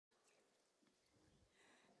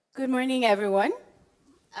Good morning, everyone.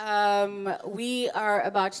 We are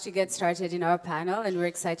about to get started in our panel, and we're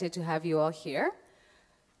excited to have you all here.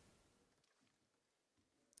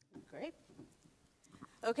 Great.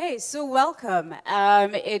 Okay, so welcome.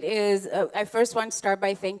 I first want to start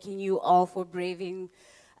by thanking you all for braving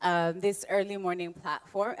this early morning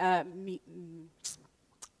platform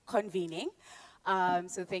convening.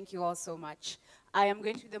 So thank you all so much. I am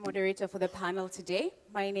going to be the moderator for the panel today.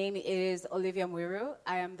 My name is Olivia MUIRU.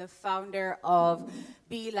 I am the founder of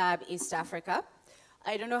B Lab East Africa.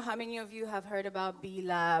 I don't know how many of you have heard about B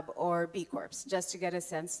Lab or B Corps, just to get a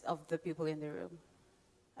sense of the people in the room.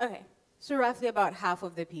 Okay, so roughly about half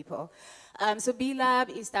of the people. So B Lab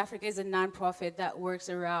East Africa is a nonprofit that works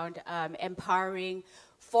around empowering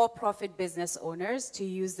for-profit business owners to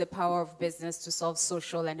use the power of business to solve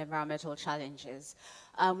social and environmental challenges.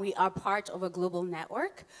 We are part of a global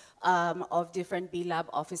network of different B Lab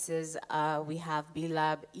offices. We have B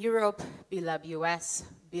Lab Europe, B Lab US,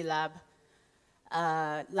 B Lab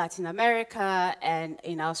Latin America, and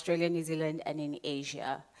in Australia, New Zealand, and in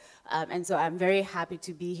Asia. And so I'm very happy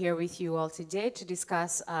to be here with you all today to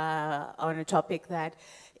discuss on a topic that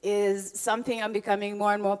is something I'm becoming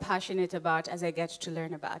more and more passionate about as I get to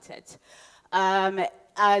learn about it.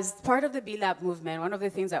 As part of the B Lab movement, one of the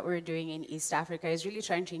things that we're doing in East Africa is really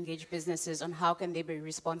trying to engage businesses on how can they be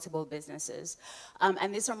responsible businesses.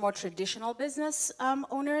 And these are more traditional business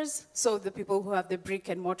owners, so the people who have the brick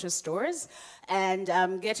and mortar stores, and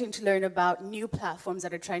getting to learn about new platforms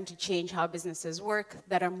that are trying to change how businesses work,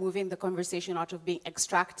 that are moving the conversation out of being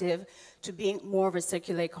extractive to being more of a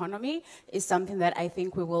circular economy is something that I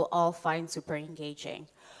think we will all find super engaging.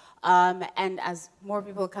 And as more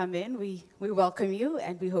people come in, we welcome you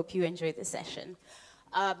and we hope you enjoy the session.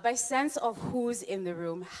 By sense of who's in the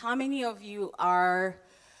room, how many of you are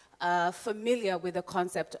familiar with the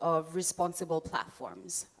concept of responsible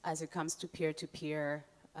platforms as it comes to peer-to-peer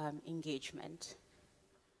engagement?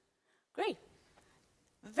 Great.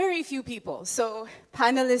 Very few people. So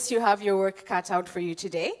panelists, you have your work cut out for you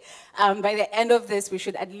today. By the end of this, we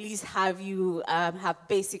should at least have you have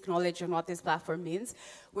basic knowledge on what this platform means.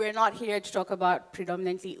 We're not here to talk about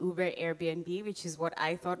predominantly Uber, Airbnb, which is what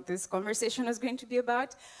I thought this conversation was going to be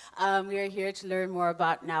about. We are here to learn more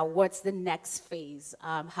about now what's the next phase.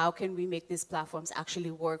 How can we make these platforms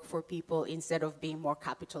actually work for people instead of being more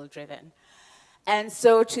capital driven? And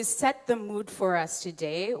so to set the mood for us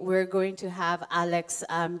today, we're going to have Alex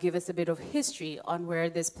give us a bit of history on where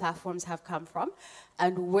these platforms have come from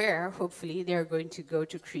and where, hopefully, they're going to go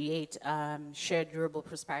to create shared durable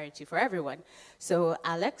prosperity for everyone. So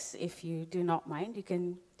Alex, if you do not mind, you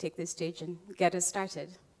can take the stage and get us started.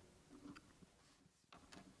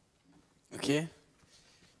 Okay.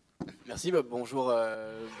 Merci, bonjour,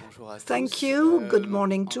 bonjour à tous. Thank you. Good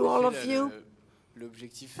morning to all of you.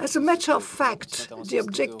 As a matter of fact, the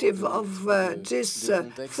objective of this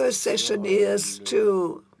first session is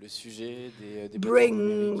to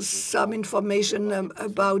bring some information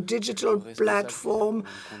about digital platforms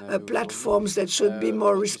that should be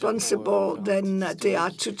more responsible than they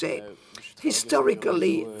are today.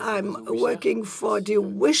 Historically, I'm working for the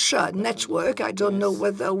Ouishare network. I don't know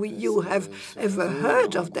whether you have ever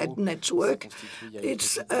heard of that network.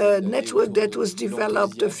 It's a network that was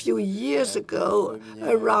developed a few years ago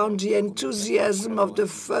around the enthusiasm of the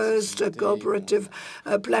first cooperative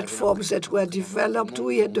platforms that were developed.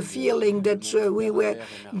 We had the feeling that we were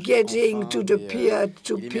getting to the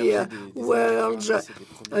peer-to-peer world.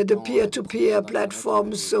 The peer-to-peer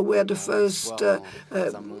platforms were the first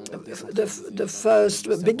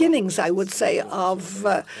beginnings, I would say, of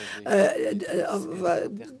the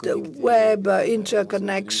web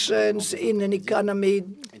interconnections in an economy,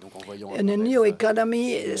 in a new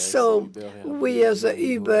economy. So we as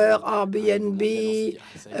Uber, Airbnb,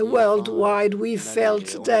 worldwide, we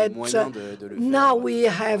felt that now we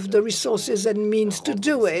have the resources and means to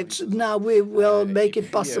do it. Now we will make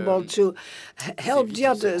it possible to help the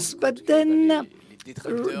others. But then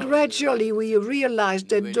gradually we realized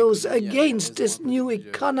that those against this new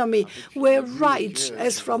economy were right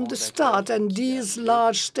as from the start, and these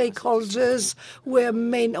large stakeholders were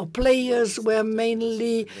players were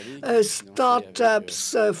mainly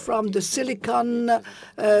startups from the Silicon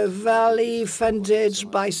Valley,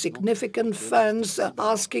 funded by significant funds,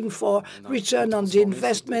 asking for return on the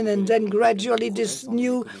investment. And then gradually this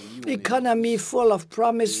new economy full of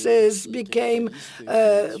promises became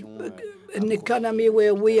an economy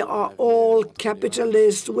where we are all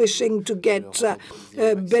capitalists wishing to get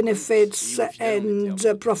benefits and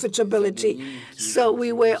profitability. So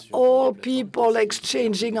we were all people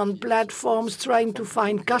exchanging on platforms, trying to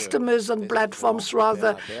find customers on platforms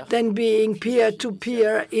rather than being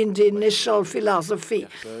peer-to-peer in the initial philosophy.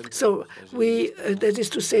 So that is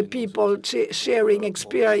to say, people sharing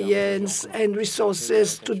experience and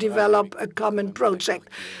resources to develop a common project.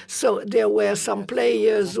 So there were some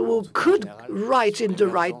players who could write in the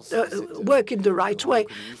right, work in the right way.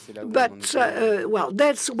 But, well,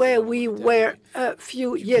 that's where we were a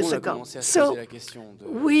few years ago. So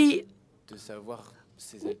we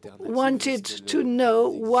wanted to know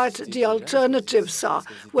what the alternatives are,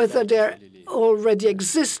 whether they already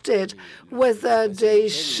existed, whether they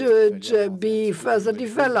should be further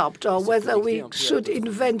developed, or whether we should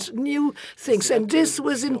invent new things. And this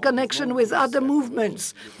was in connection with other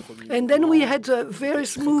movements. And then we had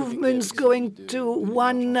various movements going to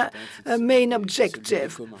one main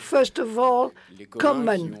objective. First of all,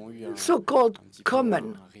 common, so-called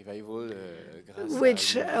common,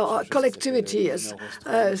 which collectivity is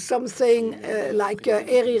something like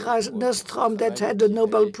Erik Nostrom that had the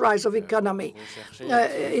Nobel Prize of Economy.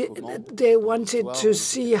 They wanted to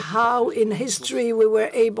see how in history we were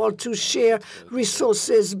able to share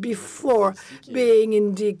resources before being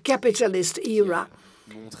in the capitalist era.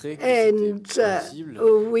 And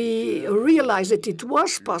we realized that it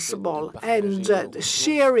was possible, and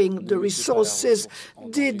sharing the resources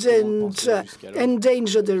didn't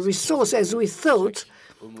endanger the resource as we thought,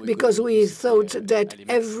 because we thought that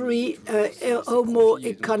every Homo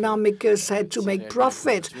economicus had to make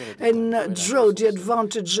profit and draw the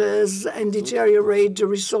advantages and deteriorate the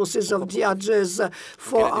resources of the others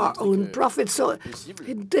for our own profit. So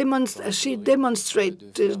she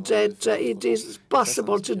demonstrated that it is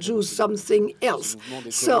possible to do something else.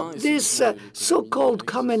 So this so-called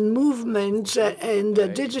common movement and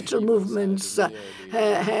digital movements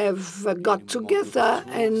have got together,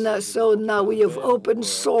 and so now we have open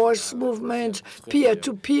source movement,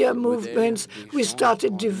 peer-to-peer movements. We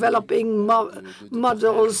started developing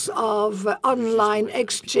models of online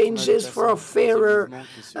exchanges for a fairer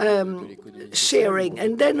sharing.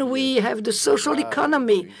 And then we have the social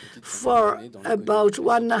economy. For about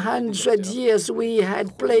 100 years, we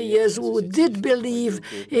had players who did believe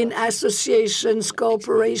in associations,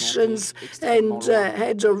 corporations, and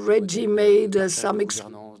had already made some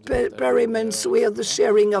experiments with the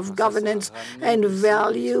sharing of governance and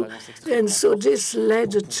value. And so this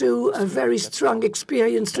led to a very strong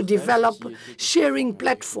experience to develop sharing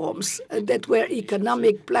platforms that were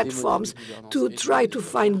economic platforms to try to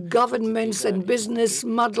find governments and business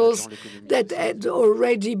models that had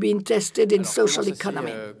already been tested in social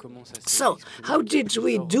economy. So how did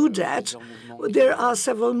we do that? There are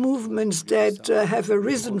several movements that have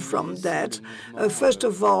arisen from that. First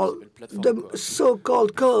of all, the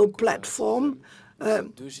so-called co-op platform.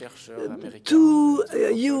 Two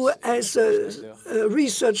U.S.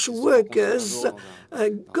 research workers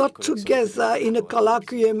got together in a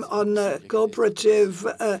colloquium on cooperative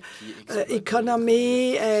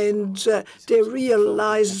economy, and they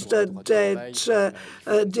realized that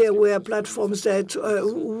there were platforms that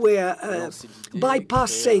were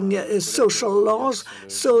bypassing social laws.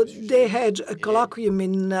 So they had a colloquium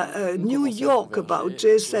in New York about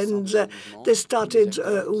this, and they started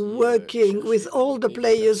working with all the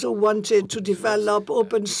players who wanted to develop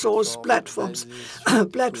open source platforms,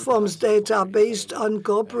 platforms that are based on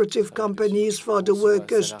cooperative companies for the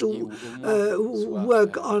workers to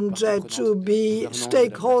work on that, to be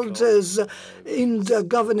stakeholders in the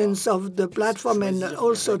governance of the platform, and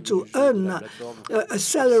also to earn a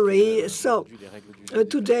salary. So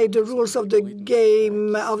today, the rules of the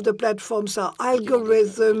game of the platforms are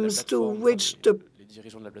algorithms to which the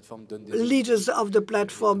leaders of the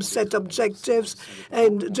platform set objectives,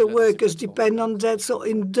 and the workers depend on that. So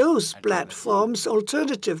in those platforms,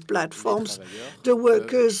 alternative platforms, the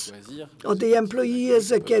workers or the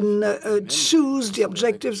employees can choose the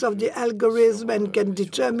objectives of the algorithm and can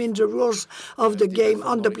determine the rules of the game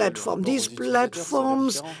on the platform. These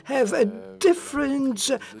platforms have a different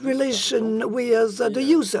relation with the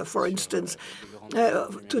user, for instance.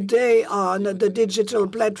 Today on the digital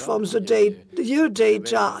platforms, your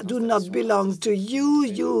data do not belong to you.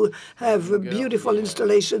 You have beautiful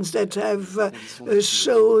installations that have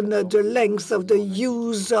shown the length of the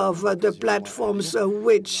use of the platforms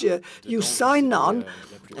which you sign on.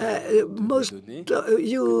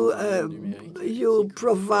 you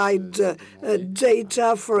provide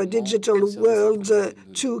data for a digital world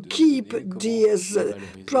to keep these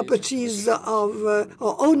properties of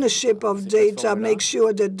or ownership of data, make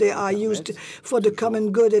sure that they are used for the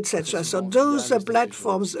common good, etc. So those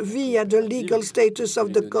platforms, via the legal status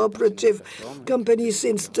of the cooperative company,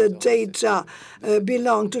 since the data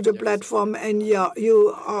belong to the platform and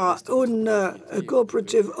you are a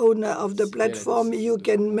cooperative owner of the platform, you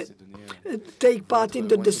can take part in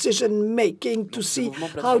the decision-making to see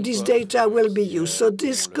how this data will be used. So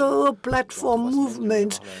this co-platform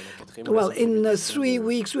movement, well, in 3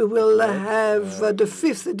 weeks we will have the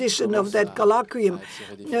 5th edition of that colloquium.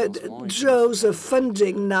 Draws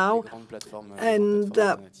funding now and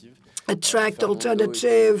attract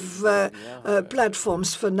alternative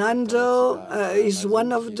platforms. Fernando is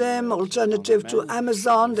one of them, alternative to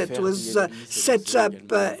Amazon, that was set up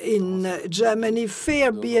in Germany.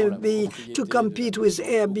 Fairbnb to compete with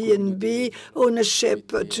Airbnb,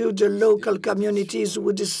 ownership to the local communities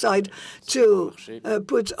who decide to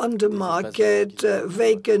put on the market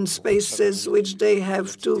vacant spaces which they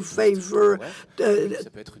have to favor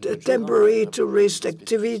temporary tourist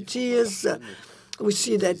activities. We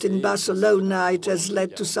see that in Barcelona it has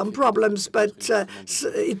led to some problems, but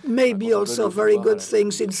it may be also very good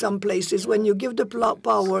things in some places. When you give the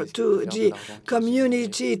power to the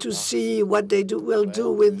community to see what they will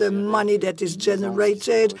do with the money that is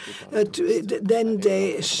generated, then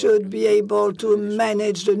they should be able to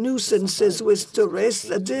manage the nuisances with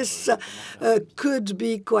tourists. This could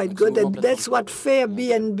be quite good, and that's what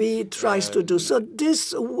Fairbnb tries to do. So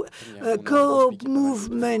this co-op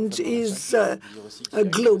movement is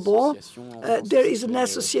global. There is an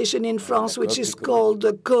association in France which is called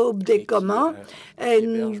the Coop des Communs,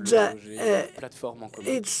 and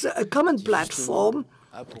it's a common platform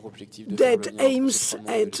that aims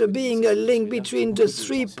at being a link between the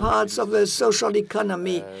 3 parts of a social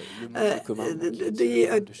economy.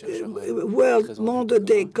 The World Monde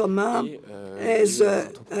des Communs has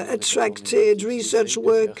attracted research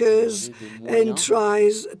workers and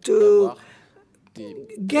tries to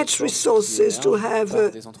get resources to have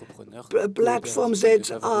platforms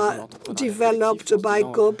that are developed by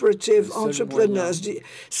cooperative entrepreneurs,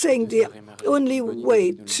 saying the only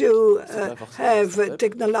way to have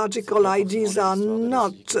technological ideas are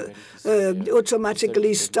not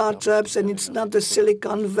automatically startups, and it's not the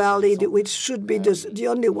Silicon Valley, which should be the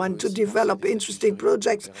only one to develop interesting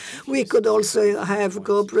projects. We could also have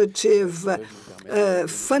cooperative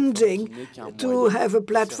funding to have a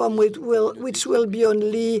platform which will be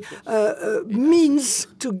only means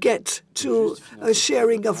to get to a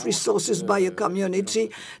sharing of resources by a community,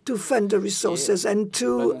 to fund the resources and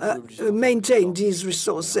to maintain these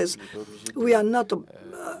resources. We are not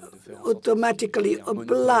automatically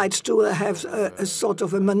obliged to have a sort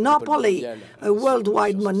of a monopoly, a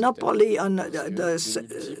worldwide monopoly on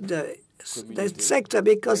that sector,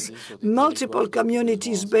 because multiple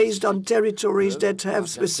communities based on territories that have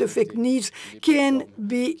specific needs can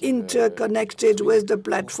be interconnected with the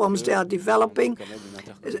platforms they are developing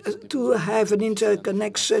to have an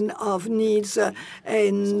interconnection of needs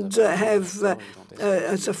and have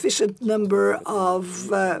a sufficient number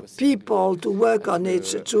of people to work on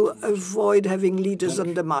it to avoid having leaders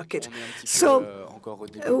on the market. So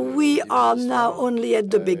we are now only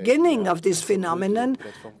at the beginning of this phenomenon.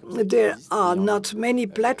 There are not many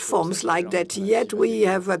platforms like that yet. We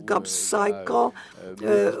have a COP cycle.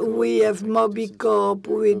 We have Mobicorp,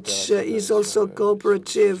 which is also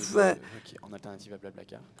cooperative of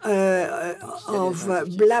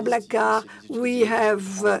BlaBlaCar. We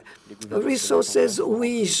have resources.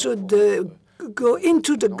 We should go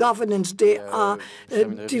into the governance they are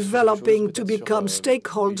developing to become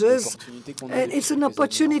stakeholders. And it's an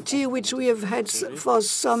opportunity which we have had for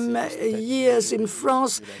some years in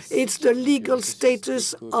France. It's the legal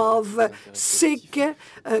status of SIC,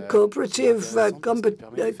 a cooperative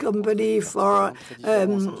company for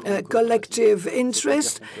collective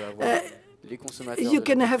interest. You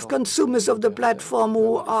can have consumers of the platform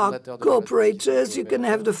who are cooperators. You can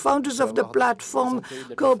have the founders of the platform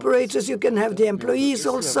cooperators. You can have the employees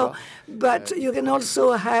also. But you can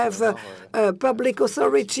also have public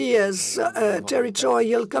authorities,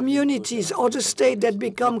 territorial communities, or the state that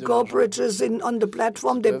become cooperators on the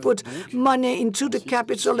platform. They put money into the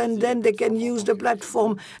capital, and then they can use the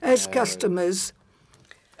platform as customers.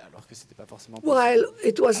 While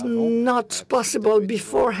it was not possible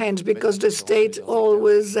beforehand, because the state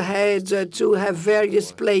always had to have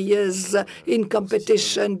various players in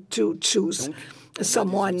competition to choose.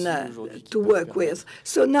 someone to work with.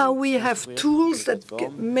 So now we have tools that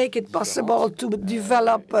make it possible to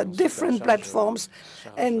develop different platforms,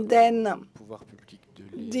 and then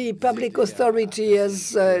the public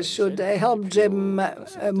authorities should help them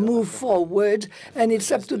move forward, and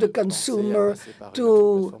it's up to the consumer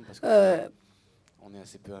to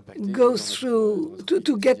go through,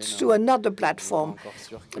 to get to another platform,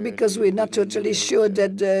 because we're not totally sure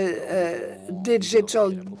that digital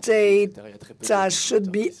data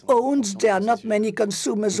should be owned. There are not many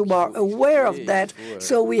consumers who are aware of that,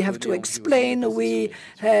 so we have to explain. We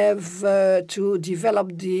have to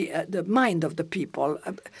develop the mind of the people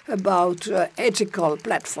about ethical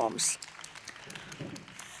platforms.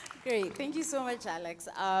 Great. Thank you so much, Alex.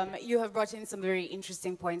 You have brought in some very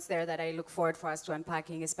interesting points there that I look forward for us to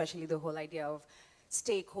unpacking, especially the whole idea of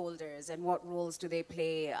stakeholders and what roles do they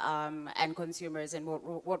play, and consumers, and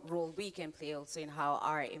what role we can play also in how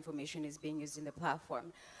our information is being used in the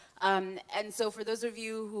platform. And so for those of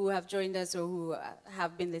you who have joined us or who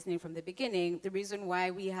have been listening from the beginning, the reason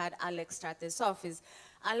why we had Alex start this off is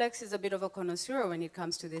Alex is a bit of a connoisseur when it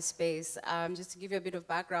comes to this space. Just to give you a bit of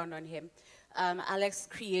background on him. Alex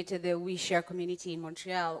created the Ouishare community in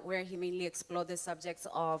Montreal, where he mainly explored the subjects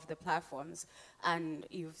of the platforms. And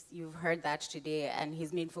you've heard that today, and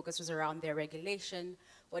his main focus was around their regulation,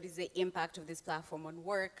 what is the impact of this platform on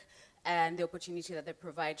work, and the opportunity that they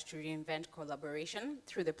provide to reinvent collaboration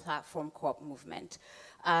through the platform co-op movement.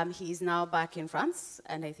 He's now back in France,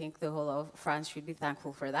 and I think the whole of France should be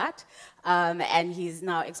thankful for that. And he's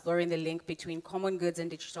now exploring the link between common goods and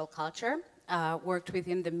digital culture. Worked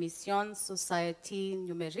within the Mission Société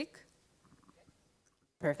Numérique,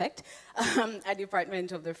 perfect, a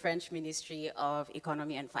department of the French Ministry of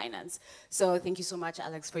Economy and Finance. So thank you so much,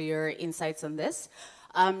 Alex, for your insights on this.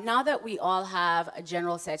 Now that we all have a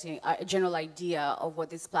general setting, a general idea of what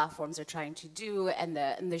these platforms are trying to do and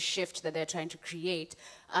the shift that they're trying to create,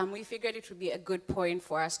 we figured it would be a good point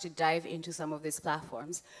for us to dive into some of these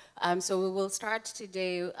platforms. So we will start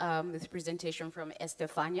today with a presentation from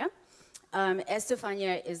Estefania.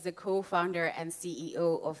 Estefania is the co-founder and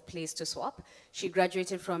CEO of Place to Swap. She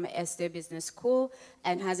graduated from Este Business School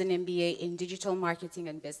and has an MBA in digital marketing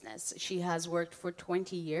and business. She has worked for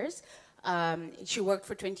 20 years. She worked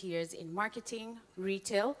for 20 years in marketing,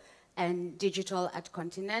 retail, and digital at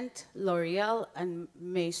Continent, L'Oreal, and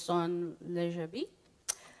Maison Lejabi.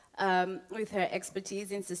 With her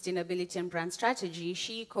expertise in sustainability and brand strategy,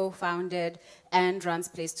 she co-founded and runs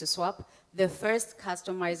Place to Swap, the first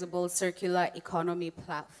customizable circular economy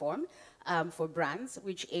platform for brands,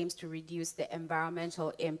 which aims to reduce the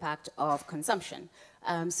environmental impact of consumption.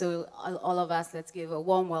 So all of us, let's give a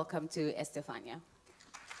warm welcome to Estefania.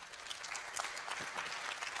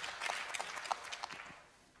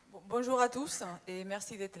 Bonjour à tous et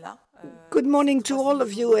merci d'être là. Good morning to all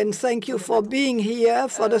of you, and thank you for being here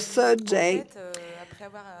for the third day.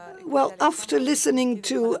 Well, after listening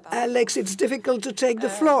to Alex, it's difficult to take the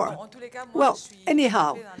floor. Well,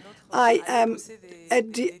 anyhow, I am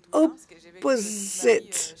at the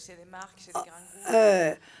opposite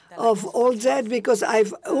of all that, because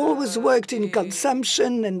I've always worked in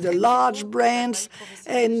consumption and the large brands,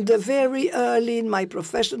 and very early in my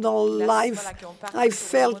professional life, I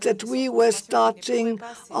felt that we were starting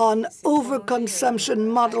on overconsumption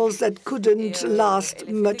models that couldn't last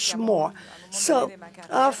much more. So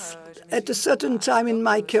at a certain time in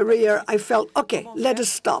my career, I felt, okay, let us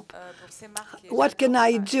stop. What can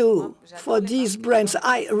I do for these brands?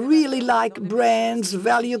 I really like brands,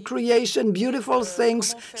 value creation, beautiful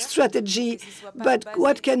things, strategy, but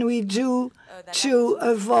what can we do to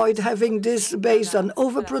avoid having this based on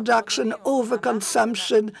overproduction,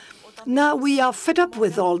 overconsumption? Now we are fed up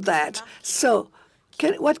with all that. So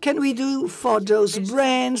what can we do for those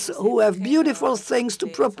brands who have beautiful things to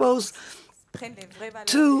propose,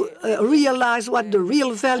 to realize what the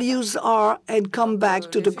real values are and come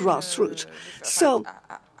back to the grassroots? So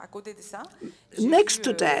next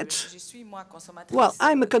to that, well,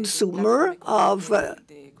 I'm a consumer of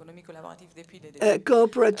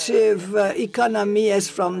cooperative economy as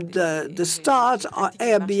from the start,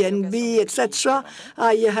 Airbnb, etc.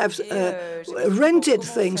 I have rented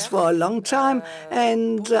things for a long time,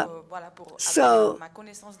 and so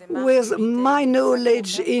with my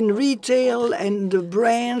knowledge in retail and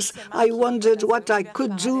brands, I wondered what I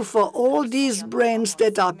could do for all these brands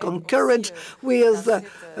that are concurrent with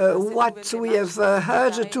what we have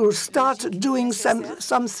heard, to start doing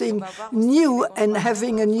something new and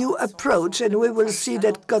having a new approach. And we will see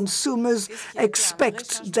that consumers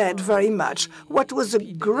expect that very much. What was a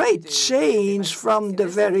great change from the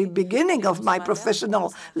very beginning of my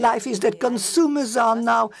professional life is that consumers are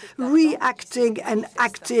now reacting and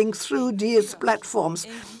acting through these platforms.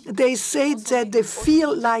 They say that they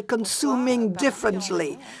feel like consuming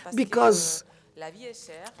differently because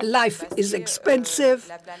life is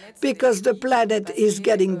expensive, because the planet is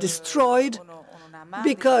getting destroyed,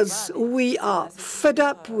 because we are fed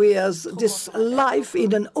up with this life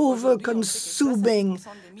in an over-consuming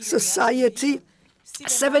society.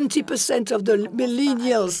 70% of the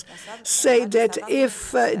millennials say that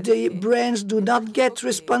if the brands do not get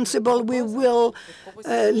responsible, we will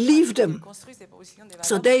leave them.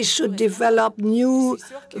 So they should develop new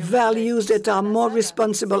values that are more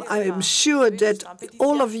responsible. I am sure that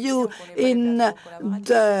all of you in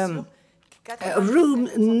the room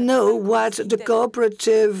know what the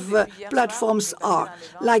cooperative platforms are.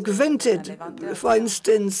 Like Vinted, for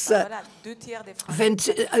instance,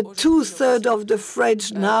 two-thirds of the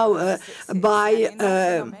French now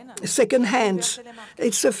buy second-hand.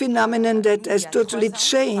 It's a phenomenon that has totally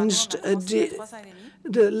changed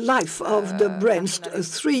the life of the brands.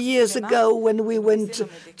 3 years ago, when we went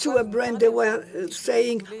to a brand, they were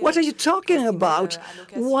saying, "What are you talking about?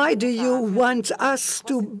 Why do you want us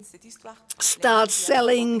to start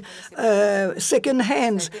selling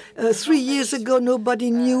second-hand?" 3 years ago, nobody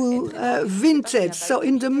knew Vinted. So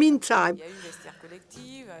in the meantime,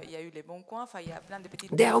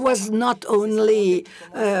 there was not only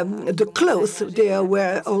the clothes, there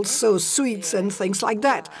were also sweets and things like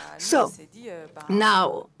that. So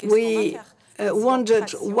now we wondered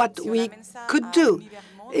what we could do.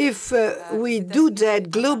 If we do that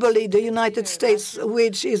globally, the United States,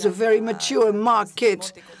 which is a very mature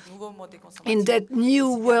market, in that new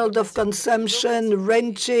world of consumption,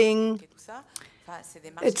 renting,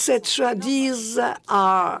 etc., these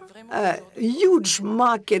are huge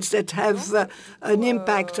markets that have an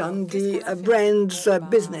impact on the brand's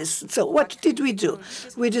business. So what did we do?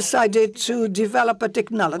 We decided to develop a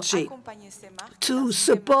technology to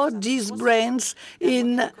support these brands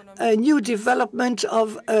in a new development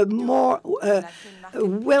of a more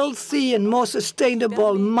wealthy and more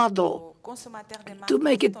sustainable model, to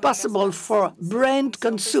make it possible for brand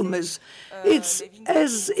consumers. It's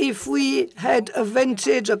as if we had a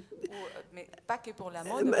vintage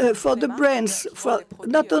for the brands, for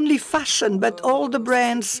not only fashion, but all the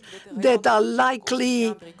brands that are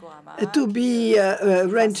likely to be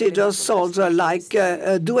rented or sold, like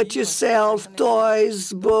do-it-yourself,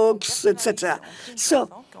 toys, books, etc. So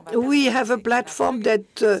we have a platform that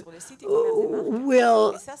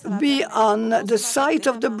will be on the site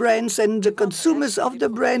of the brands, and the consumers of the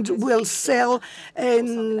brand will sell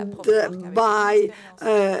and buy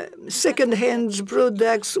second-hand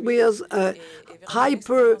products with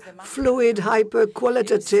hyper-fluid,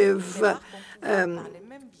 hyper-qualitative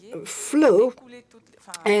flow.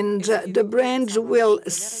 And the brands will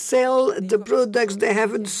sell the products they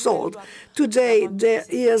haven't sold. Today, there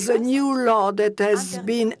is a new law that has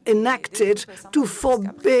been enacted to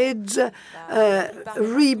forbid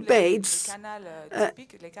rebates.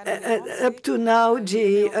 Up to now,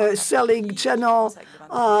 the selling channel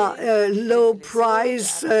are low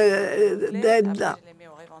price. Then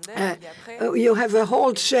you have a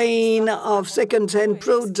whole chain of second-hand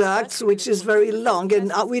products, which is very long,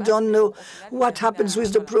 and we don't know what happens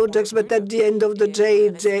with the products, but at the end of the day,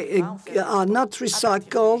 they are not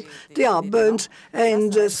recycled, they are burnt,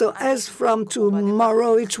 and so as from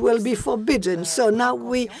tomorrow, it will be forbidden. So now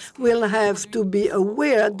we will have to be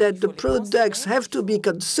aware that the products have to be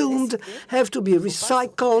consumed, have to be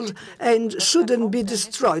recycled, and shouldn't be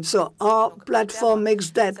destroyed. So our platform makes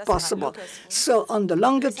that possible. So on the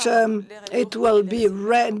longer term, it will be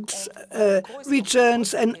rents,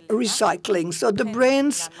 returns, and recycling. So the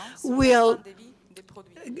brands will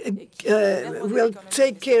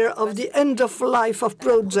take care of the end of life of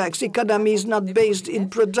products. Economy is not based in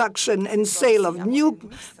production and sale of new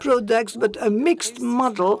products, but a mixed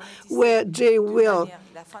model where they will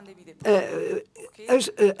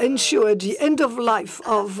ensure the end of life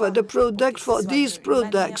of the product for these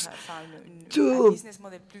products to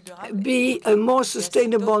be a more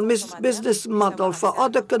sustainable business model for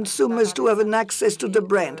other consumers to have an access to the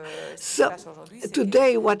brand. So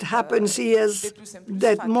today what happens is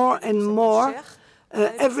that more and more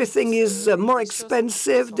everything is more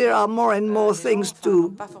expensive. There are more and more things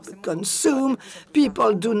to consume.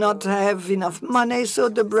 People do not have enough money, so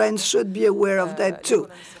the brands should be aware of that too.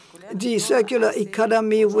 The circular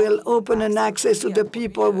economy will open an access to the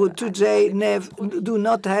people who today do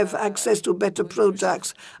not have access to better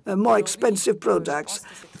products, more expensive products.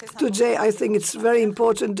 Today, I think it's very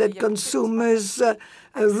important that consumers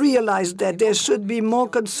realized that there should be more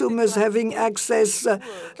consumers having access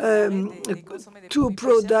to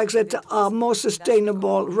products that are more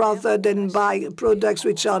sustainable rather than buy products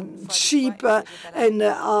which are cheaper and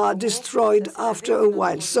are destroyed after a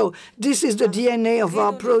while. So this is the DNA of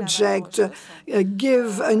our project,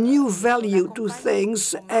 give a new value to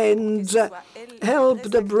things and help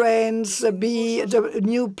the brands be the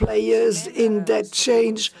new players in that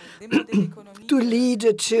change to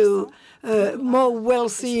lead to more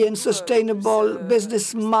wealthy and sustainable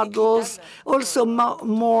business models, also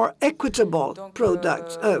more equitable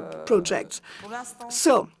projects,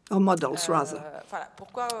 or models rather.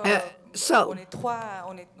 So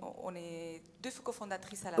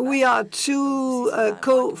we are two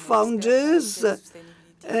co-founders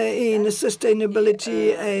in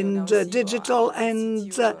sustainability and digital,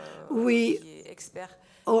 and we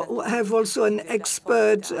have also an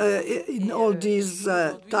expert in all these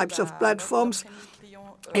types of platforms.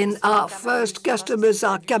 And our first customers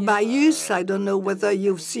are Cabayus. I don't know whether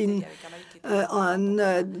you've seen on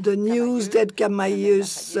the news that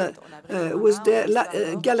Cabayus was there,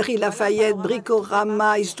 Galerie Lafayette,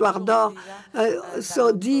 Bricorama, Histoire d'Or.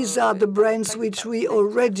 So these are the brands which we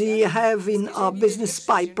already have in our business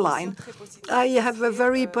pipeline. I have a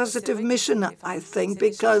very positive mission, I think,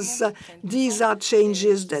 because these are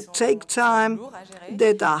changes that take time,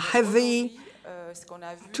 that are heavy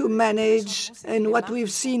to manage, and what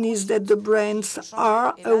we've seen is that the brands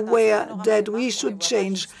are aware that we should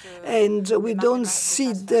change, and we don't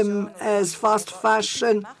see them as fast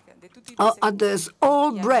fashion or others,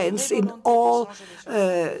 all brands in all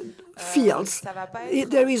fields.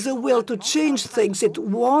 There is a will to change things. It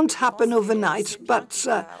won't happen overnight, but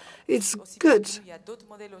it's good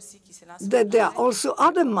that there are also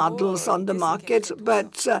other models on the market,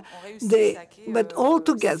 but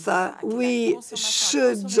altogether we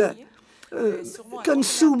should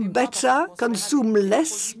consume better, consume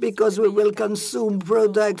less, because we will consume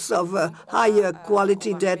products of a higher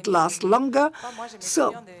quality that last longer.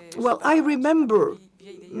 So, well, I remember,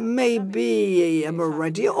 maybe I'm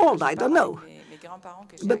already old, I don't know,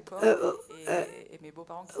 but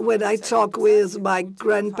when I talk with my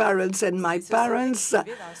grandparents and my parents,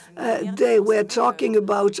 they were talking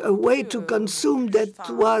about a way to consume that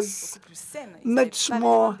was much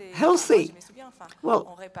more healthy.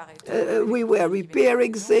 Well, we were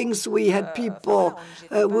repairing things. We had people,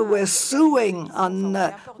 we were suing on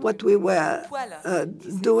what we were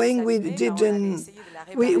doing.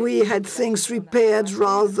 We had things repaired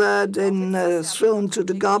rather than thrown to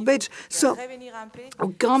the garbage. So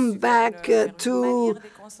come back to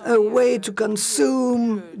a way to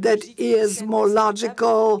consume that is more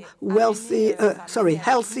logical,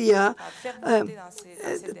 healthier,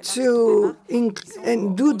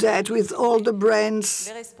 and do that with all the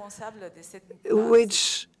brands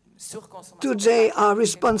which today are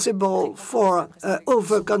responsible for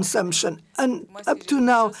overconsumption. And up to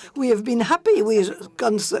now, we have been happy with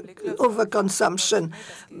overconsumption,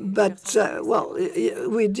 but, well,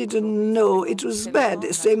 we didn't know it was bad.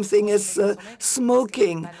 The same thing as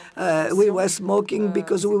smoking. We were smoking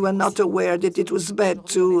because we were not aware that it was bad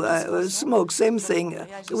to smoke. Same thing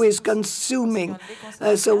with consuming.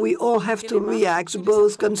 So we all have to react,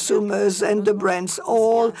 both consumers and the brands.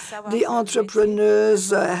 All the entrepreneurs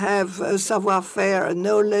have a savoir-faire, a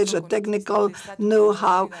knowledge, a technical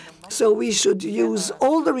know-how. So we should use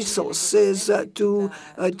all the resources to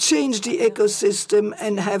change the ecosystem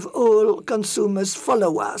and have all consumers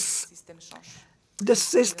follow us. The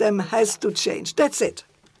system has to change. That's it.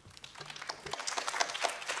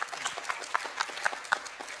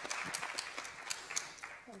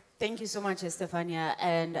 Thank you so much, Estefania.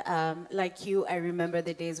 And like you, I remember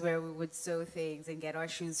the days where we would sew things and get our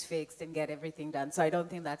shoes fixed and get everything done. So I don't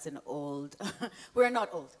think that's an old. We're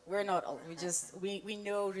not old. We're not old. We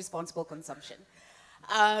know responsible consumption.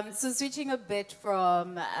 So switching a bit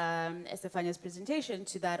from Estefania's presentation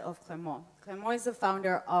to that of Clément. Clément is the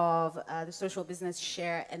founder of the social business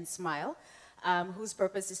Share and Smile, whose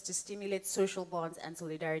purpose is to stimulate social bonds and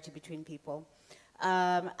solidarity between people.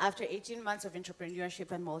 After 18 months of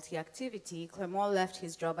entrepreneurship and multi-activity, Clément left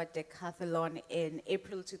his job at Decathlon in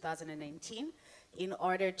April 2019 in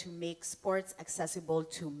order to make sports accessible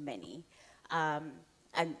to many.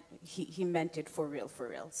 And he meant it for real, for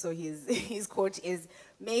real. So his quote is,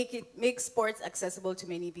 make sports accessible to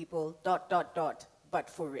many people, ... but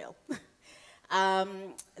for real.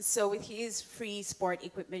 So with his free sport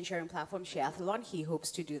equipment sharing platform, Shareathlon, he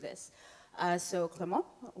hopes to do this. So Clément,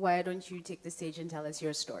 why don't you take the stage and tell us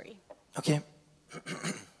your story? Ok.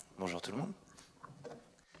 Bonjour tout le monde.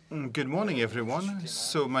 Good morning, everyone.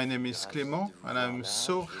 So my name is Clément, and I'm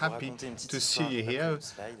so happy to see you here.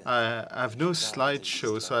 I have no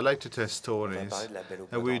slideshow, so I like to tell stories.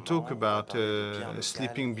 And we talk about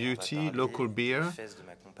Sleeping Beauty, local beer,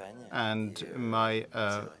 and my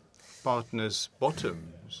partner's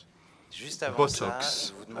bottoms.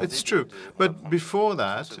 Botox. It's true. But before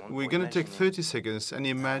that, we're going to take 30 seconds and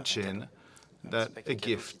imagine that a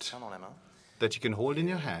gift that you can hold in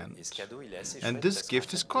your hand. And this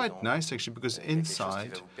gift is quite nice, actually, because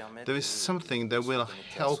inside there is something that will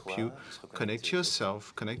help you connect to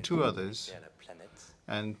yourself, connect to others,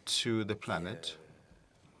 and to the planet.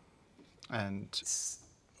 And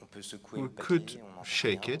we could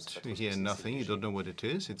shake it. You hear nothing. You don't know what it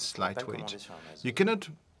is. It's lightweight. You cannot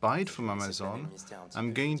buy it from Amazon.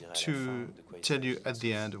 I'm going to tell you at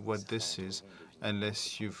the end what this is,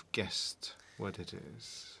 unless you've guessed what it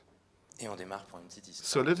is.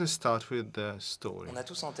 So let us start with the story.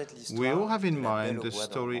 We all have in mind the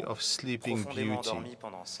story of Sleeping Beauty,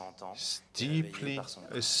 deeply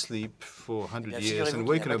asleep for 100 years and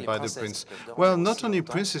waken up by the prince. Well, not only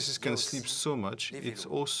princesses can sleep so much, it's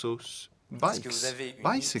also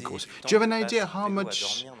bicycles. Do you have an idea how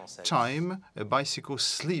much time a bicycle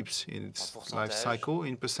sleeps in its life cycle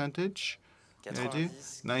in percentage?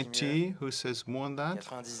 90, who says more than that?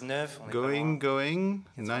 Going,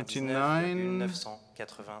 99,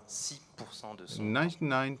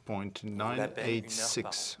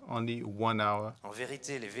 99.986, only 1 hour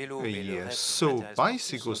a year. So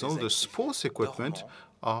bicycles, all the sports equipment,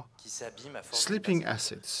 are sleeping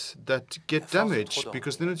assets that get damaged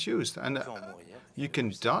because they're not used. And you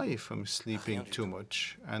can die from sleeping too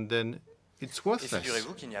much, and then it's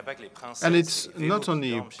worthless. And it's not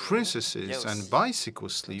only princesses and bicycle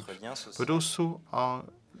sleep, but also our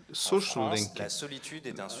social link.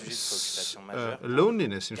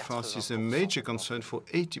 Loneliness in France is a major concern for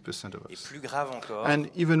 80% of us. And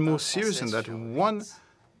even more serious than that, 1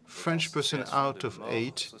 French person out of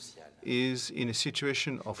 8 is in a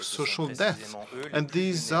situation of social death. And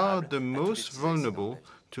these are the most vulnerable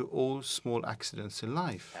to all small accidents in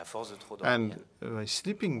life. And by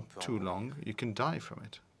sleeping too long, you can die from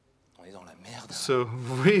it. So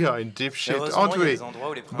we are in deep shit, aren't we?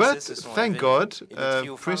 But thank God,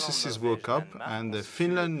 princesses woke up, and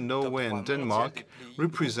Finland, Norway, and Denmark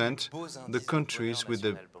represent the countries with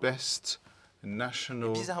the best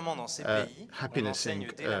national happiness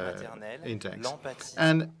index.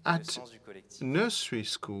 And at nursery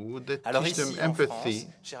school, they teach them empathy.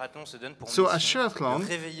 So a Shareathlon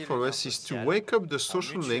for us is to wake up the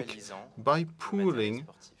social link by pooling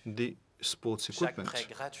the sports equipment.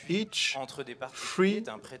 Each free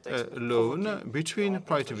loan between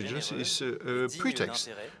private individuals is a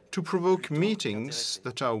pretext to provoke meetings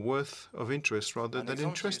that are worth of interest rather than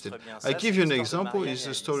interested. I give you an example, is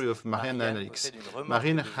the story of Marine and Alex.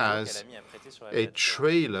 Marine has a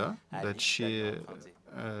trailer that she's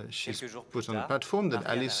put on the platform, that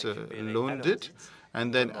Alice loaned it,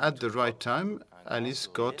 and then at the right time, Alice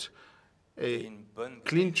got a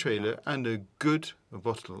clean trailer and a good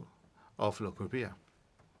bottle of local beer.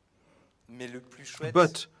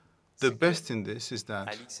 But the best in this is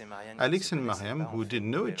that Alex and Mariam, who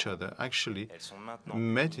didn't know each other, actually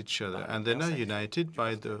met each other, and they're now united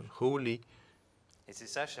by the holy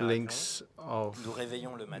links of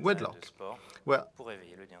wedlock. Well,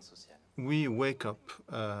 we wake up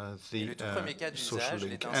the social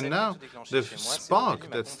link. And now the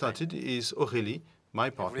spark that started is Aurélie, my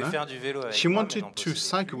partner. She wanted to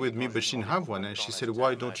cycle with me, but she didn't have one. And she said,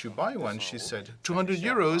 why don't you buy one? She said, 200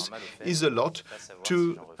 euros is a lot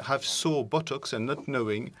to have sore buttocks and not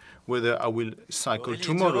knowing whether I will cycle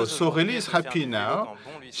tomorrow. So Aurélie is happy now.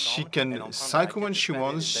 She can cycle when she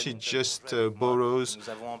wants. She just borrows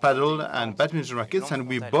paddle and badminton rackets. And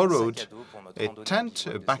we borrowed a tent,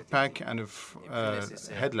 a backpack, and a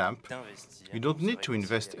headlamp. You don't need to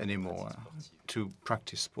invest anymore to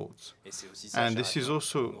practice sports. And this is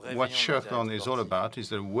also what Shareathlon is all about, is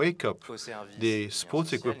to wake up the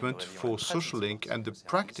sports equipment for social link and the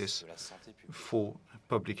practice for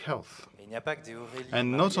public health.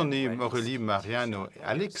 And not only Aurélie, Mariano,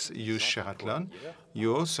 Alex use Shareathlon,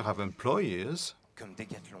 you also have employers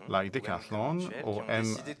like Decathlon or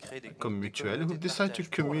M comme Mutuelle who decide to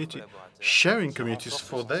sharing communities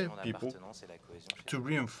for their people to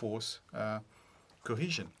reinforce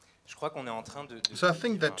cohesion. So I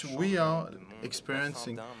think that we are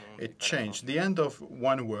experiencing a change, the end of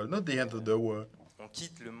one world, not the end of the world.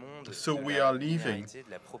 So we are leaving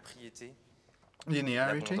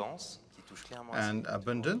linearity and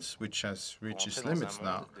abundance, which has reached its limits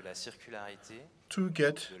now, to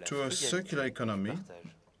get to a circular economy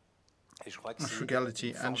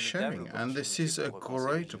frugality and sharing. And this is a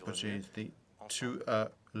great opportunity to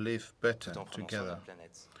live better together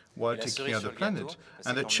while taking care of the planet.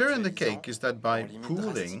 And the cherry on the cake is that by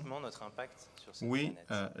pooling, we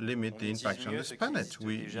limit the impact on this planet.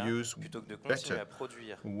 We use better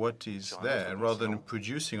what is there rather than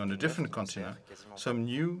producing on a different continent some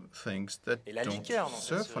new things that don't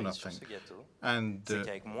serve for nothing. And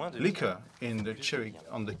the liquor in the cherry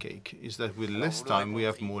on the cake is that with less time we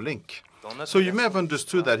have more link. So you may have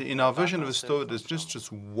understood that in our version of the story there's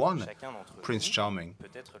just one Prince Charming.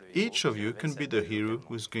 Each of you can be the hero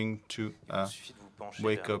who's going to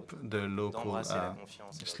wake up the local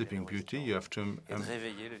Sleeping Beauty. You have to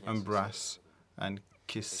embrace and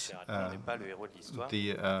kiss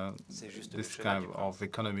this kind of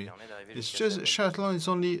economy. It's just Shareathlon is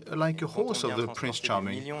only like a horse of the Prince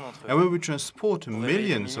Charming. And when we transport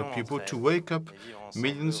millions of people to wake up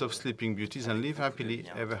millions of Sleeping Beauties and live happily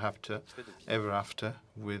ever after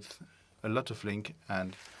with a lot of link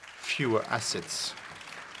and fewer assets.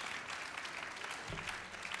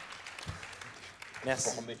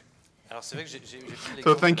 Merci.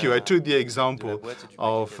 So thank you. I took the example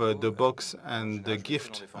of the box and the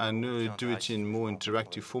gift and do it in more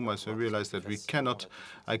interactive format. So I realized that we cannot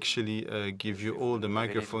actually give you all the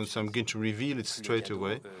microphones. So I'm going to reveal it straight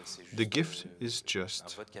away. The gift is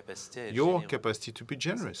just your capacity to be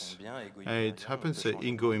generous. And it happens that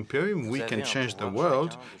in Imperium, we can change the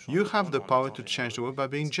world. You have the power to change the world by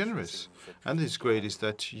being generous. And what's great is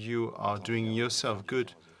that you are doing yourself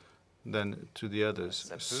good than to the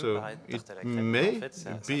others. So it may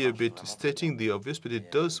be a bit stating the obvious, but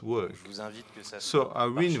it does work. So I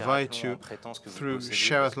will invite you through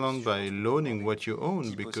Shareathlon by loaning what you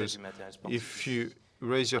own, because if you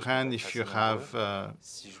raise your hand if you have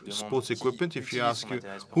sports equipment, if you ask you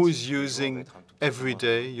who is using every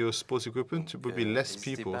day your sports equipment, it will be less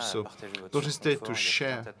people. So don't hesitate to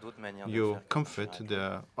share your comfort. There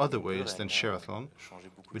are other ways than Shareathlon,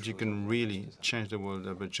 but you can really change the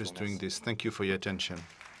world by just doing this. Thank you for your attention.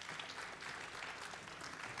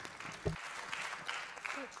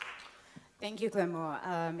 Thank you,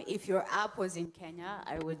 Clément. If your app was in Kenya,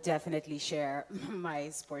 I would definitely share my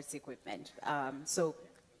sports equipment. So,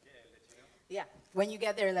 yeah, when you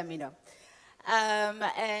get there, let me know.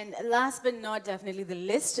 And last but not definitely the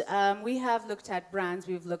list, we have looked at brands,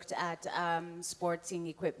 we've looked at sporting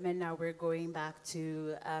equipment. Now we're going back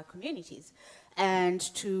to communities. And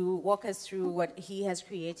to walk us through what he has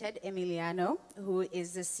created, Emiliano, who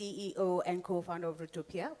is the CEO and co-founder of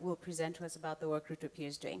Rutopía, will present to us about the work Rutopía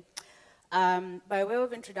is doing. By way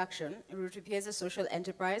of introduction, Rutopía is a social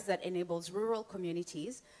enterprise that enables rural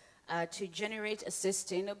communities to generate a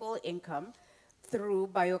sustainable income through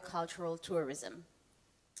biocultural tourism.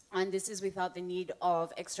 And this is without the need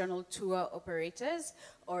of external tour operators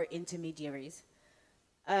or intermediaries.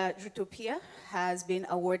 Rutopía has been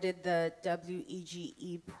awarded the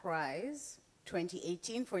WEGE Prize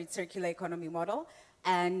 2018 for its circular economy model,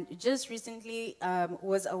 and just recently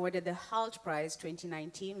was awarded the HALT Prize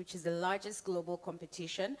 2019, which is the largest global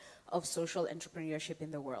competition of social entrepreneurship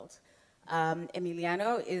in the world.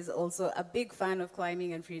 Emiliano is also a big fan of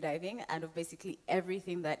climbing and freediving and of basically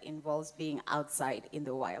everything that involves being outside in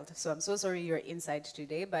the wild. So I'm so sorry you're inside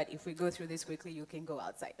today, but if we go through this quickly, you can go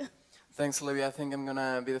outside. Thanks, Olivia. I think I'm going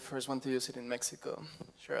to be the first one to use it in Mexico.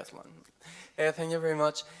 Shareathlon. Thank you very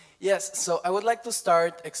much. Yes, so I would like to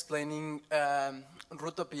start explaining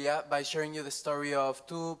Rutopía by sharing you the story of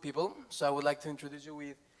two people. So I would like to introduce you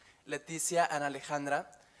with Leticia and Alexandra.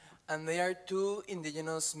 And they are two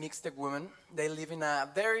indigenous Mixtec women. They live in a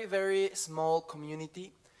very, very small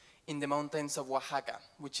community in the mountains of Oaxaca,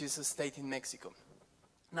 which is a state in Mexico.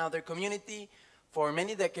 Now, their community for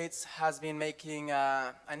many decades has been making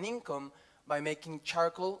an income by making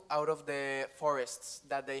charcoal out of the forests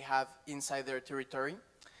that they have inside their territory.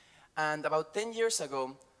 And about 10 years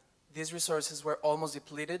ago, these resources were almost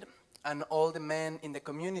depleted, and all the men in the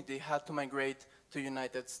community had to migrate to the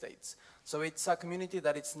United States. So it's a community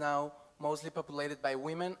that is now mostly populated by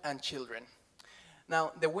women and children.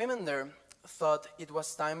 Now, the women there thought it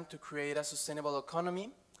was time to create a sustainable economy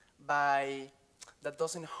that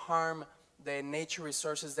doesn't harm the nature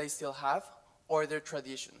resources they still have or their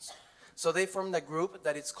traditions. So they formed a group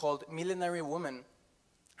that is called Millenary Women,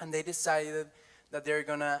 and they decided that they're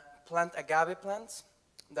gonna plant agave plants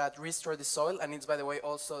that restore the soil, and it's, by the way,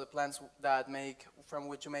 also the plants that from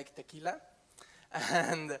which you make tequila,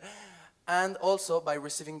 and also by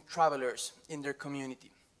receiving travelers in their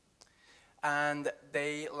community. And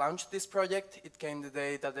they launched this project. It came the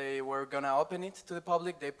day that they were gonna open it to the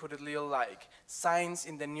public. They put a little signs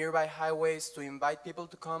in the nearby highways to invite people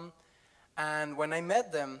to come. And when I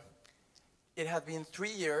met them, it had been 3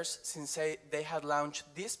 years since they had launched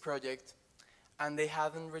this project, and they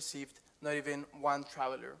hadn't received not even one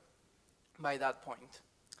traveler by that point.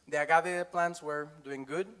 The agave plants were doing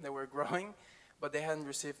good, they were growing, but they hadn't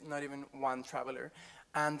received not even one traveler.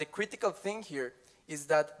 And the critical thing here is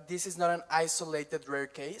that this is not an isolated rare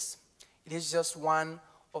case. It is just one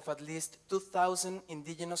of at least 2,000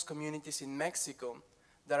 indigenous communities in Mexico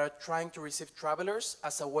that are trying to receive travelers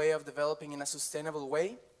as a way of developing in a sustainable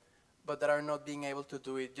way, but that are not being able to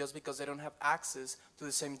do it just because they don't have access to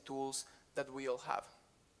the same tools that we all have.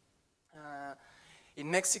 In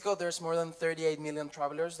Mexico, there's more than 38 million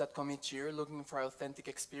travelers that come each year looking for authentic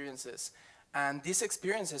experiences. And these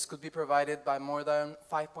experiences could be provided by more than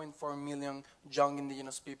 5.4 million young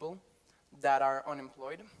indigenous people that are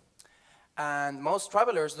unemployed. And most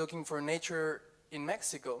travelers looking for nature in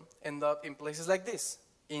Mexico end up in places like this,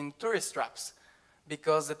 in tourist traps,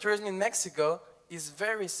 because the tourism in Mexico is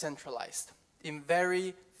very centralized, in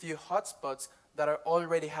very few hotspots that are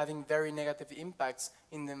already having very negative impacts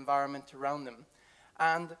in the environment around them.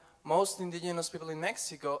 And most indigenous people in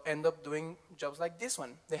Mexico end up doing jobs like this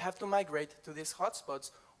one. They have to migrate to these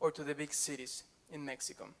hotspots or to the big cities in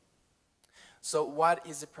Mexico. So what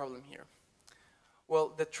is the problem here?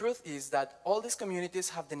 Well, the truth is that all these communities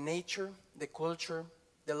have the nature, the culture,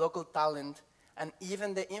 the local talent, and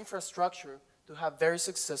even the infrastructure to have very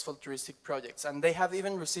successful touristic projects. And they have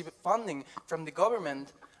even received funding from the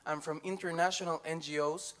government and from international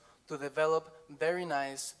NGOs to develop very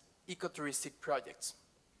nice ecotouristic projects.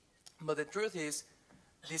 But the truth is,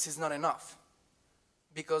 this is not enough,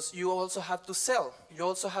 because you also have to sell. You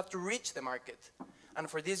also have to reach the market. And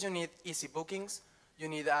for this, you need easy bookings, you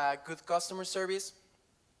need a good customer service,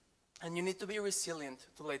 and you need to be resilient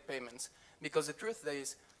to late payments. Because the truth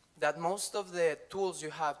is that most of the tools you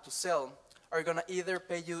have to sell are gonna either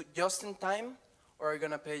pay you just in time or are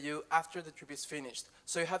gonna pay you after the trip is finished.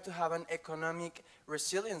 So you have to have an economic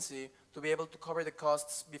resiliency to be able to cover the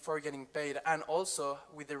costs before getting paid, and also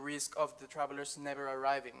with the risk of the travelers never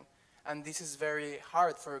arriving. And this is very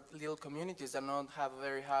hard for little communities that don't have a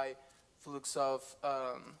very high flux of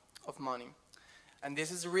money. And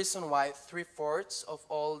this is the reason why 3/4 of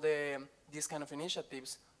all these kind of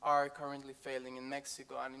initiatives are currently failing in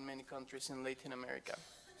Mexico and in many countries in Latin America.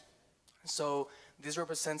 So this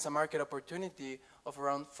represents a market opportunity of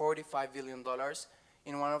around $45 billion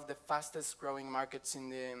in one of the fastest growing markets in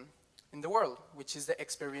the world, which is the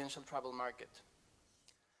experiential travel market.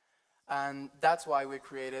 And that's why we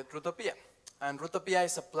created Rutopía. And Rutopía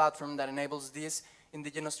is a platform that enables these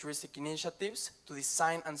indigenous touristic initiatives to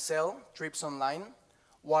design and sell trips online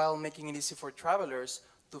while making it easy for travelers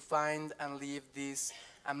to find and live these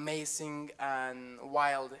amazing and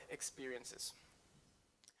wild experiences.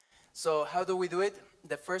 So how do we do it?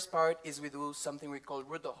 The first part is we do something we call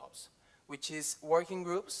Ruto Hubs, which is working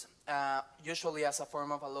groups, usually as a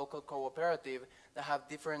form of a local cooperative that have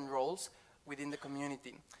different roles within the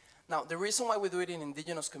community. Now, the reason why we do it in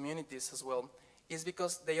indigenous communities as well is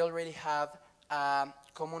because they already have a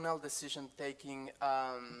communal decision-taking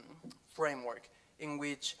framework in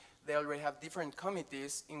which they already have different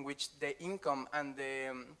committees in which the income and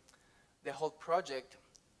the whole project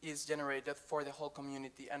is generated for the whole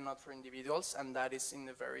community and not for individuals, and that is in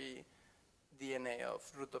the very DNA of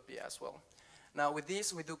Rutopía as well. Now with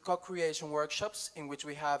this, we do co-creation workshops in which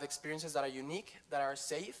we have experiences that are unique, that are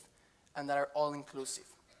safe, and that are all-inclusive.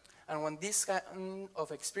 And when these kind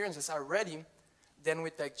of experiences are ready, then we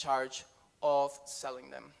take charge of selling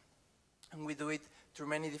them. And we do it through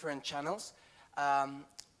many different channels.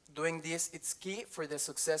 Doing this, it's key for the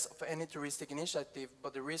success of any touristic initiative,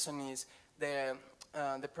 but the reason is,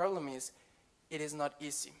 the problem is, it is not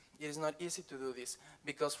easy. It is not easy to do this,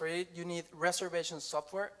 because for it, you need reservation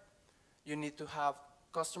software, you need to have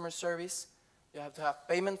customer service, you have to have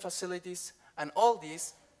payment facilities, and all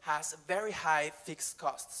this has very high fixed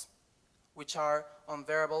costs, which are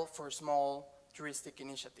unbearable for small touristic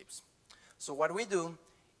initiatives. So what we do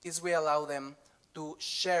is we allow them to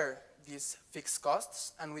share these fixed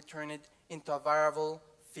costs, and we turn it into a variable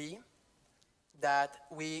fee that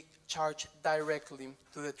we charge directly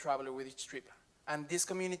to the traveler with each trip. And these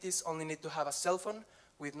communities only need to have a cell phone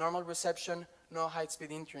with normal reception, no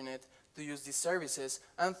high-speed internet to use these services,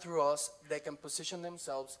 and through us, they can position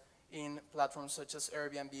themselves in platforms such as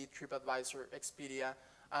Airbnb, TripAdvisor, Expedia,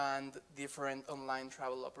 and different online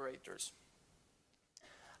travel operators.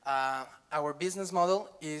 Our business model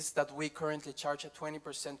is that we currently charge a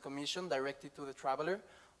 20% commission directly to the traveler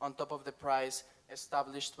on top of the price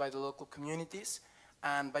established by the local communities.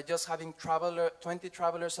 And by just having 20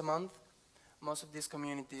 travelers a month, most of these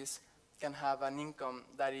communities can have an income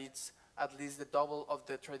that is at least the double of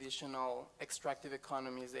the traditional extractive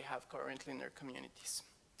economies they have currently in their communities.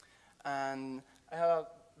 And I have a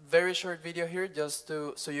very short video here just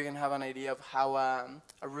so you can have an idea of how a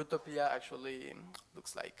Rutopía actually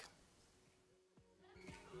looks like.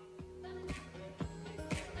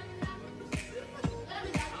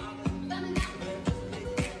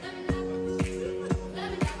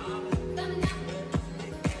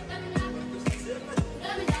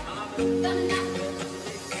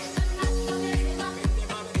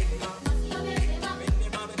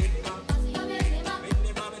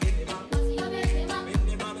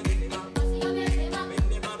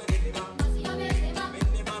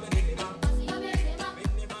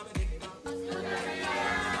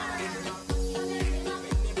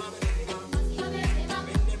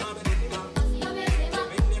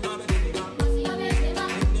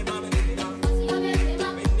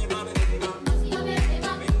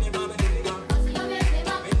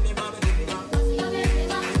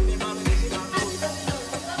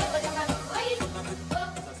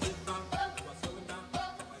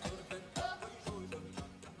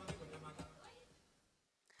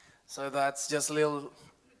 So that's just a little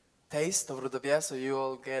taste of Rutopía, so you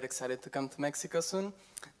all get excited to come to Mexico soon.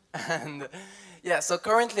 And yeah, so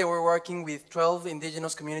currently we're working with 12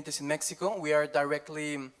 indigenous communities in Mexico. We are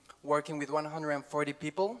directly working with 140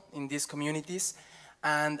 people in these communities.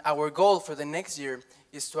 And our goal for the next year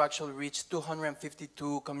is to actually reach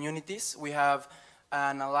 252 communities. We have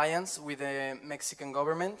an alliance with the Mexican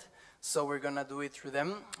government, so we're gonna do it through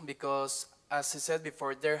them because, as I said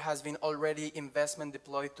before, there has been already investment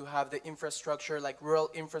deployed to have the infrastructure, like rural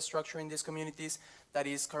infrastructure in these communities that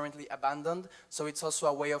is currently abandoned. So it's also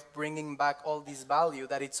a way of bringing back all this value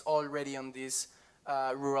that it's already on these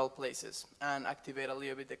rural places and activate a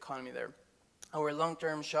little bit the economy there. Our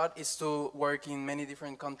long-term shot is to work in many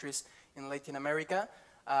different countries in Latin America.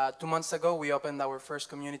 2 months ago, we opened our first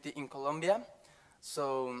community in Colombia.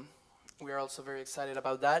 So we are also very excited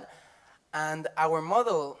about that. And our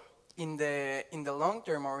model in the long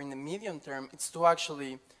term or in the medium term, it's to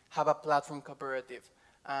actually have a platform cooperative.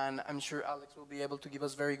 And I'm sure Alex will be able to give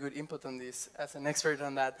us very good input on this as an expert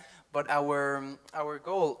on that. But our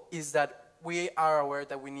goal is that we are aware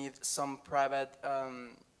that we need some private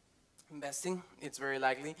investing, it's very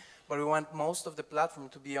likely, but we want most of the platform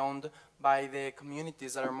to be owned by the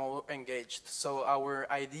communities that are more engaged. So our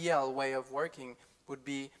ideal way of working would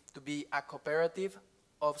be to be a cooperative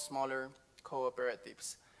of smaller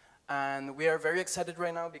cooperatives. And we are very excited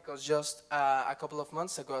right now because just a couple of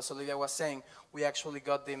months ago, as Olivia was saying, we actually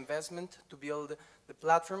got the investment to build the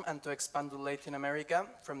platform and to expand to Latin America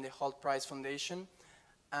from the Holt Prize Foundation.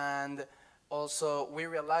 And also we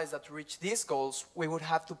realized that to reach these goals, we would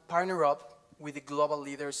have to partner up with the global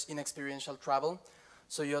leaders in experiential travel.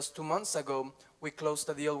 So just 2 months ago, we closed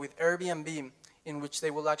a deal with Airbnb in which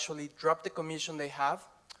they will actually drop the commission they have.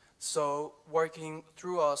 So working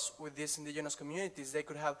through us with these indigenous communities,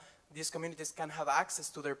 these communities can have access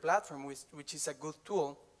to their platform, which is a good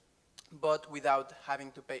tool, but without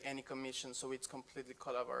having to pay any commission, so it's completely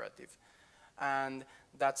collaborative. And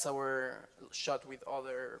that's our shot with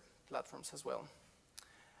other platforms as well.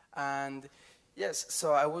 And yes,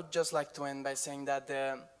 so I would just like to end by saying that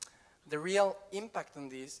the real impact on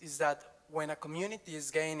this is that when a community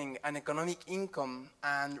is gaining an economic income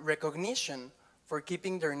and recognition for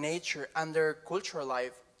keeping their nature and their culture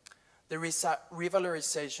alive, there is a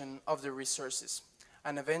revalorization of the resources.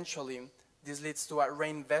 And eventually, this leads to a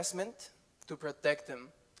reinvestment to protect them.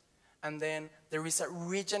 And then there is a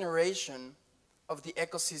regeneration of the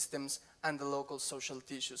ecosystems and the local social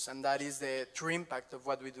tissues. And that is the true impact of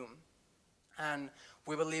what we do. And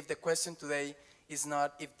we believe the question today is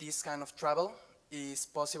not if this kind of travel is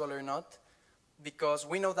possible or not, because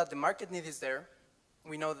we know that the market need is there.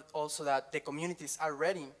 We know that also that the communities are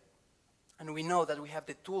ready. And we know that we have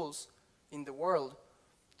the tools in the world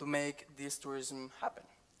to make this tourism happen.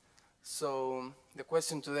 So the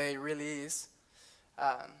question today really is,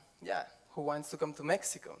 yeah, who wants to come to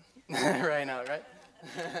Mexico right now, right?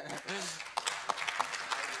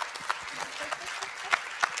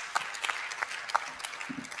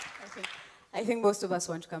 I think most of us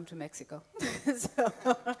want to come to Mexico. So,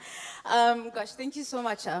 gosh, thank you so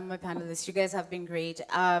much, my panelists. You guys have been great.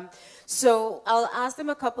 So I'll ask them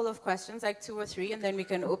a couple of questions, like 2 or 3, and then we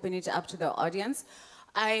can open it up to the audience.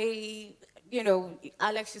 You know,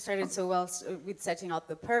 Alex, you started so well with setting out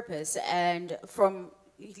the purpose, and from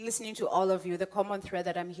listening to all of you, the common thread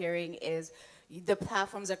that I'm hearing is the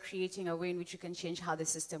platforms are creating a way in which you can change how the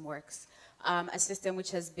system works. a system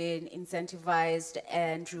which has been incentivized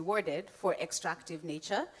and rewarded for extractive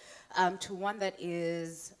nature, to one that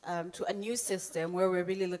is, to a new system where we're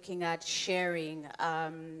really looking at sharing,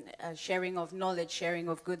 sharing of knowledge, sharing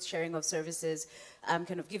of goods, sharing of services,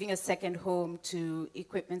 kind of giving a second home to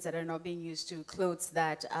equipments that are not being used, to clothes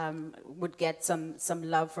that would get some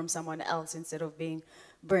love from someone else instead of being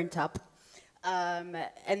burnt up.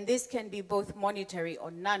 And this can be both monetary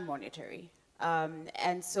or non-monetary.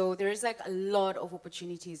 And so there is like a lot of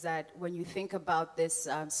opportunities that when you think about this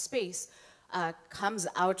space, comes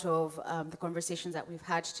out of the conversations that we've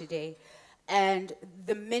had today. And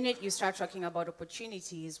the minute you start talking about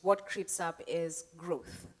opportunities, what creeps up is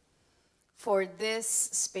growth. For this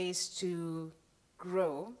space to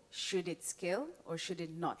grow, should it scale or should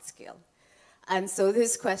it not scale? And so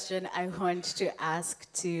this question I want to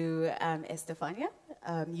ask to Estefania.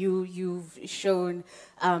 You've shown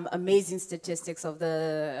amazing statistics of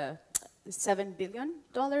the $7 billion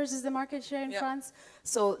is the market share in France.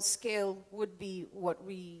 So scale would be what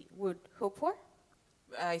we would hope for?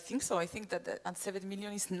 I think so. I think that and 7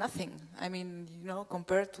 million is nothing. I mean, you know,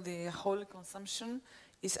 compared to the whole consumption,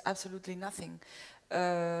 is absolutely nothing.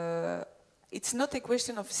 It's not a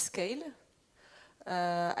question of scale.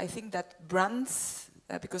 I think that brands,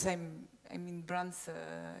 because I'm in brands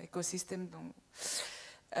ecosystem,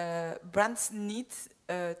 brands need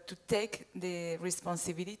to take the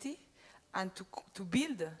responsibility and to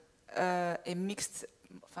build a mixed.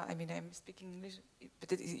 I mean, I'm speaking English.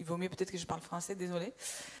 Il vaut mieux peut-être que je parle français. Désolé.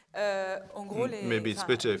 En gros, maybe it's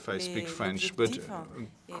better if I speak French, but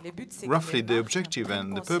roughly the objective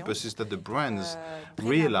and the purpose is that the brands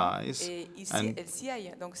realize and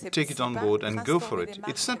take it on board and go for it.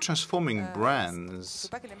 It's not transforming brands.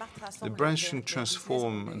 The brands shouldn't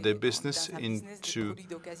transform their business into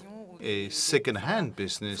a second-hand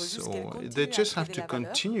business, or they just have to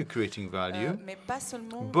continue creating value,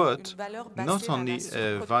 but not only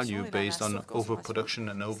value based on overproduction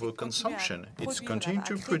and overconsumption. It's continuing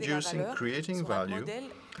to produce and creating value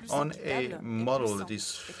on a model that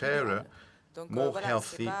is fairer, more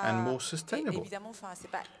healthy and more sustainable.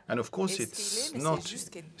 And of course it's not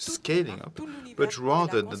scaling up, but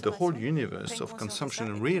rather that the whole universe of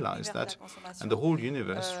consumption realize that, and the whole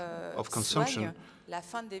universe of consumption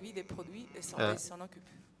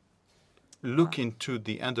look into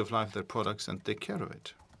the end of life of their products and take care of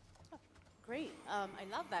it. Great. I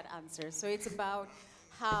love that answer. So it's about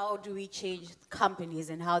how do we change companies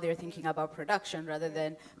and how they're thinking about production rather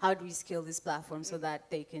than how do we scale this platform so that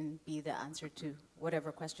they can be the answer to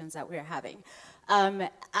whatever questions that we're having.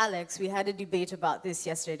 Alex, we had a debate about this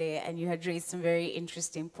yesterday and you had raised some very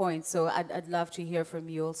interesting points. So I'd love to hear from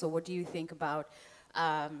you also. What do you think about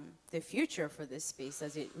the future for this space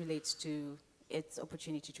as it relates to its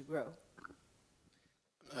opportunity to grow?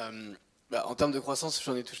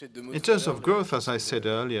 In terms of growth, as I said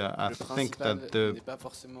earlier, I think that the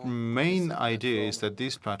main idea is that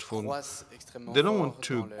these platforms, they don't want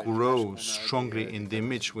to grow strongly in the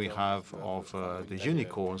image we have of the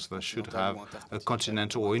unicorns that should have a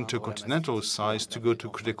continental or intercontinental size to go to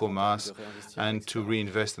critical mass and to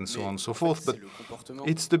reinvest and so on and so forth. But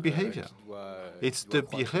it's the behavior. It's the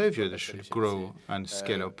behavior that should grow and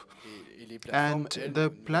scale up. And the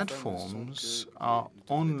platforms are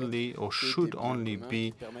only or should only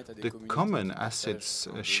be the common assets,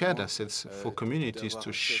 shared assets for communities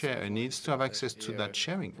to share and needs to have access to that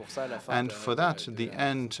sharing. And for that, the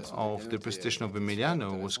end of the presentation of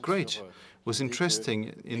Emiliano was great. Was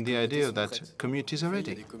interesting in the idea that communities are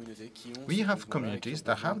ready. We have communities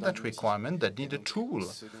that have that requirement, that need a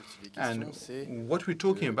tool. And what we're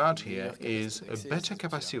talking about here is a better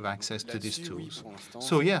capacity of access to these tools.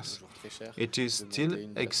 So yes, it is still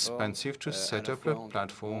expensive to set up a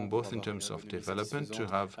platform, both in terms of development, to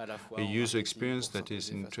have a user experience that is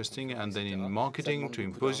interesting, and then in marketing, to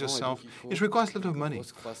impose yourself. It requires a lot of money.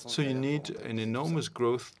 So you need an enormous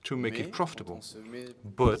growth to make it profitable.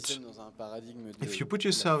 But if you put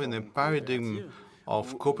yourself in a paradigm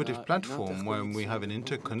of cooperative platform where we have an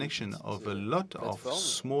interconnection of a lot of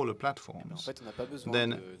smaller platforms,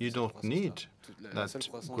 then you don't need that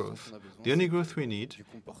growth. The only growth we need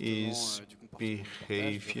is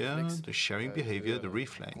behavior, the sharing behavior, the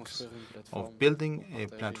reflex of building a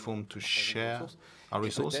platform to share our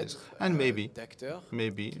resources, and maybe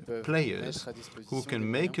players who can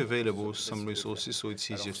make available some resources so it's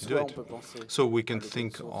easier to do it. So we can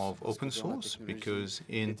think of open source, because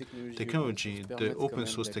in technology, the open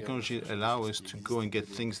source technology allows us to go and get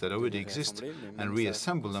things that already exist and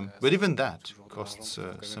reassemble them. But even that costs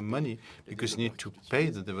some money, because you need to pay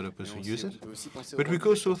the developers who use it. But we can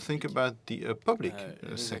also think about the public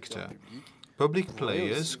sector. public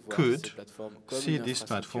players could see these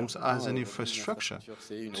platforms as an infrastructure.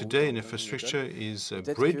 Today, an infrastructure is a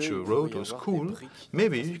bridge, a road, or school.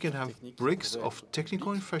 Maybe you can have bricks of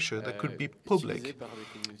technical infrastructure that could be public,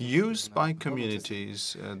 used by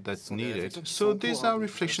communities that need it. So these are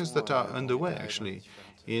reflections that are underway, actually,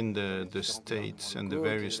 in the states and the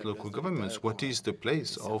various local governments. What is the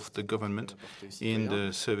place of the government in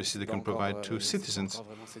the services they can provide to citizens?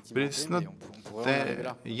 But it's not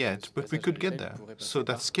there yet, but we could get there. So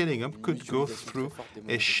that scaling up could go through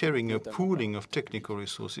a sharing, a pooling of technical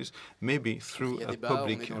resources, maybe through a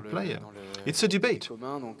public player. It's a debate.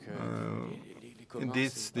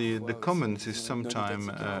 The commons is sometimes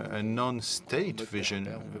a non-state vision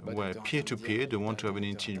where peer-to-peer don't want to have an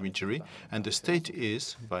intermediary, and the state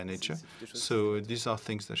is by nature. So these are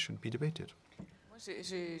things that should be debated.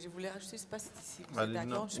 I don't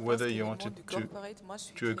know whether you wanted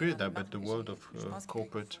to agree with that, but the world of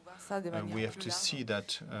corporate, we have to see that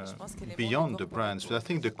beyond the brands. But I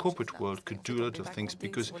think the corporate world could do a lot of things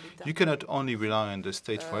because you cannot only rely on the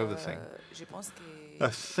state for everything. I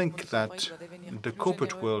think that the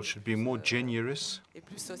corporate world should be more generous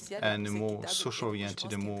and more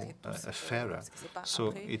social-oriented and more fairer.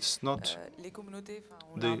 So it's not...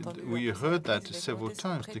 we heard that several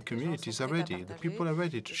times. The communities are ready. The people are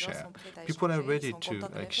ready to share. People are ready to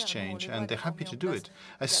exchange, and they're happy to do it.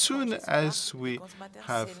 As soon as we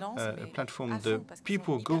have a platform, the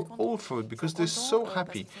people go all for it because they're so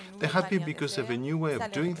happy. They're happy because they have a new way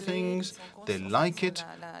of doing things. They like it,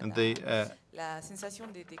 and they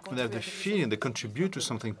have the feeling they contribute to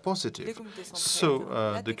something positive.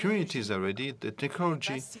 So the communities are ready. The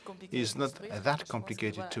technology is not that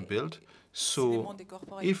complicated to build. So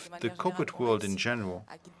if the corporate world in general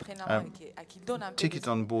take it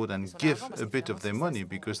on board and give a bit of their money,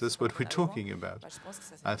 because that's what we're talking about,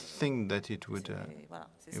 I think that it would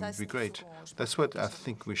be great. That's what I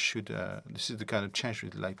think we should, this is the kind of change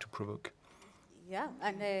we'd like to provoke. Yeah,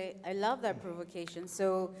 and I love that provocation.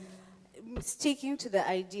 So sticking to the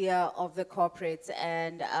idea of the corporates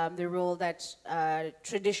and the role that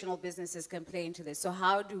traditional businesses can play into this. So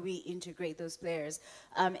how do we integrate those players?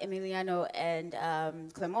 Emiliano and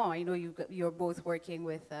Clément, I know you're both working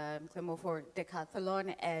with Clément for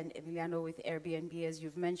Decathlon and Emiliano with Airbnb, as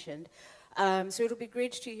you've mentioned. So it'll be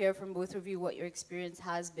great to hear from both of you what your experience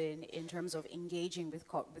has been in terms of engaging with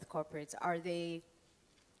corporates. Are they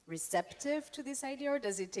receptive to this idea, or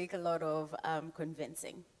does it take a lot of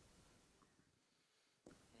convincing?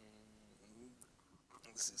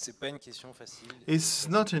 It's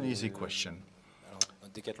not an easy question.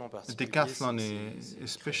 Decathlon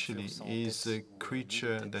especially is a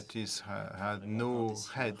creature that had no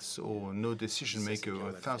heads or no decision maker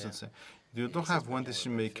or thousands. You don't have one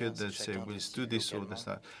decision maker that says, well, let's do this or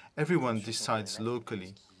that. Everyone decides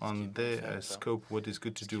locally on their scope what is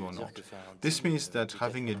good to do or not. This means that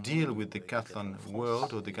having a deal with Decathlon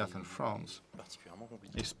World or Decathlon France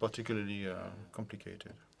is particularly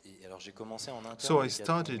complicated. So I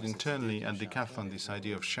started internally at Decathlon this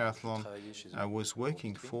idea of Shareathlon. I was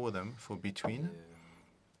working for them, for Between,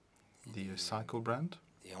 the cycle brand.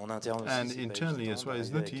 And internally as well, it's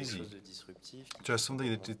not easy. Just something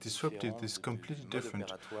that is disruptive, is completely different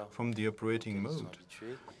from the operating mode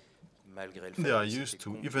they are used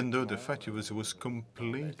to, even though the fact it was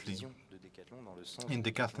completely in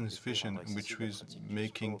Decathlon's vision, which was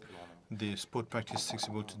making the sport practice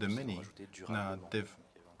accessible to the many. Now they've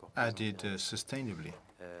added sustainably.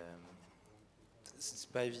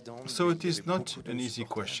 So it is not an easy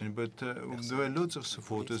question, but there were loads of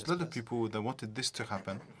supporters, a lot of people that wanted this to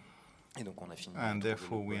happen. And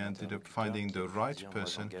therefore we ended up finding the right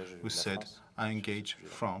person who said, I engage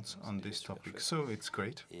France on this topic. So it's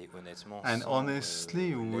great. And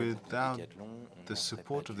honestly, without the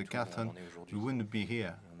support of the Decathlon, we wouldn't be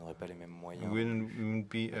here. We wouldn't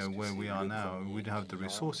be where we are now. We wouldn't have the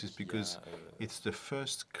resources because it's the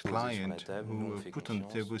first client who put on the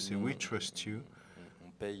table, say, we trust you.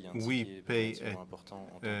 We pay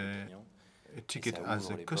a ticket as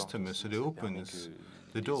a customer, so they open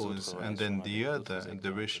the doors, and then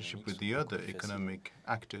the relationship with the other economic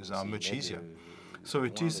actors are much easier. So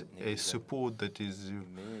it is a support that is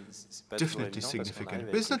definitely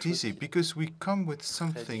significant. But it's not easy because we come with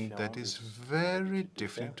something that is very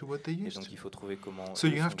different to what they used to. So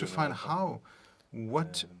you have to find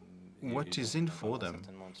what what is in for them.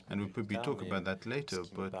 And we'll probably talk about that later,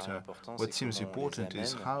 but what seems important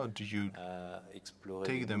is how do you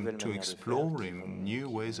take them to exploring new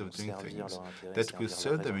ways of doing things that will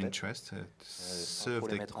serve their interests, serve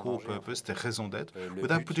their core purpose, their raison d'être,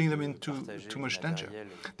 without putting them into too much danger.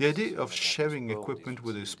 The idea of sharing equipment,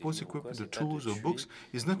 whether sports equipment or tools or books,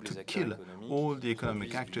 is not to kill all the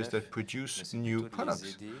economic actors that produce new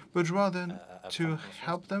products, but rather to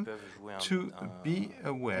help them to be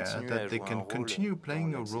aware that they can continue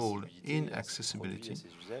playing a role in accessibility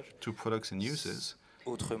to products and users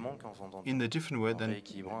in a different way than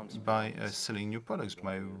by selling new products,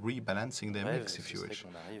 by rebalancing their mix, if you wish.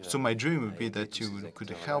 So my dream would be that you could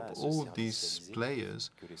help all these players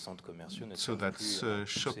so that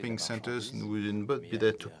shopping centers wouldn't be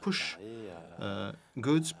there to push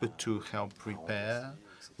goods, but to help repair,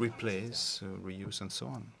 replace, reuse, and so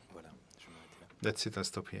on. That's it, I'll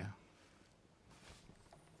stop here.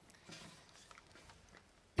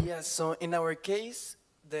 Yes, so in our case,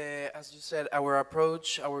 as you said, our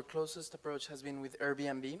closest approach has been with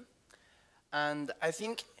Airbnb. And I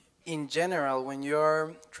think in general, when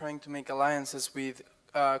you're trying to make alliances with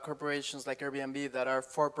corporations like Airbnb that are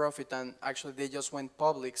for profit and actually they just went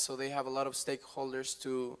public, so they have a lot of stakeholders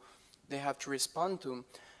they have to respond to,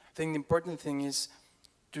 I think the important thing is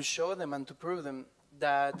to show them and to prove them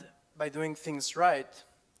that by doing things right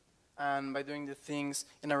and by doing the things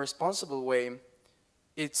in a responsible way,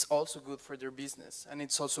 it's also good for their business, and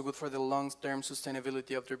it's also good for the long-term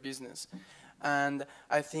sustainability of their business. And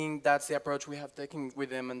I think that's the approach we have taken with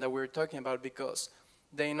them and that we're talking about, because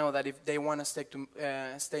they know that if they want to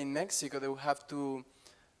stay in Mexico, they will have to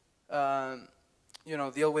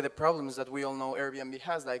deal with the problems that we all know Airbnb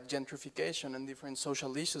has, like gentrification and different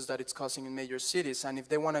social issues that it's causing in major cities. And if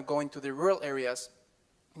they want to go into the rural areas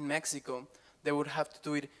in Mexico, they would have to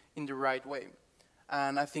do it in the right way.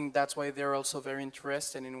 And I think that's why they're also very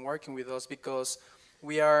interested in working with us, because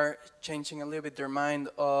we are changing a little bit their mind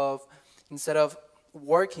of, instead of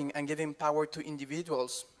working and giving power to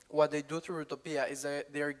individuals, what they do through Rutopía is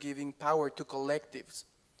that they're giving power to collectives.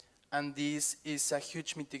 And this is a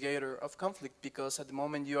huge mitigator of conflict, because at the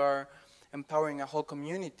moment you are empowering a whole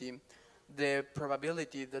community, the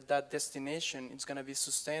probability that that destination is going to be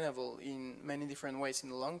sustainable in many different ways in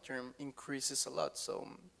the long term increases a lot.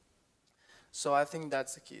 So I think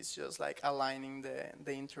that's the key, is just like aligning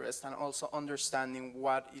the interest and also understanding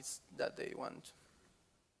what is that they want.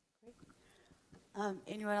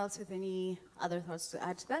 Anyone else with any other thoughts to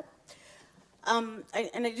add to that? And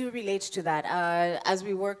I do relate to that. As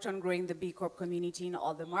we worked on growing the B Corp community in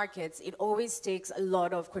all the markets, it always takes a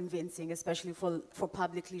lot of convincing, especially for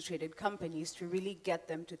publicly traded companies, to really get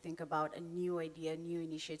them to think about a new idea, new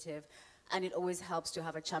initiative. And it always helps to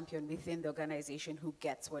have a champion within the organization who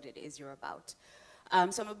gets what it is you're about.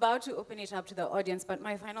 So I'm about to open it up to the audience, but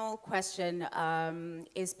my final question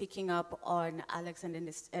is picking up on Alex and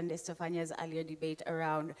Estefania's earlier debate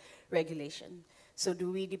around regulation. So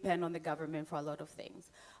do we depend on the government for a lot of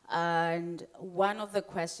things? And one of the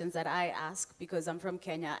questions that I ask, because I'm from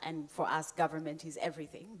Kenya, and for us, government is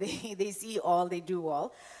everything. They see all, they do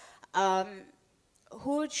all.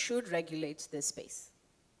 Who should regulate this space?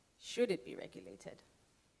 Should it be regulated?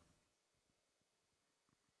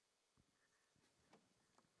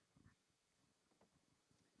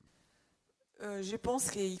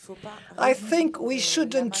 I think we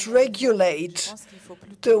shouldn't regulate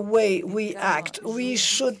the way we act. We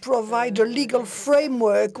should provide a legal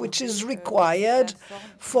framework which is required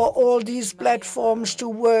for all these platforms to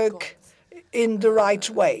work in the right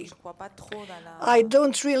way. I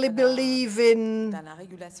don't really believe in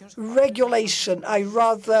regulation. I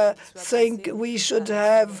rather think we should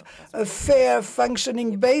have a fair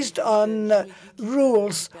functioning based on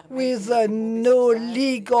rules with no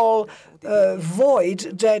legal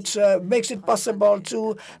void that makes it possible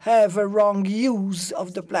to have a wrong use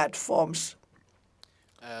of the platforms.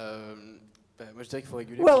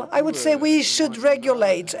 Well, I would say we should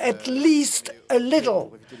regulate at least a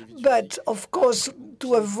little, but of course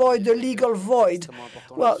to avoid the legal void.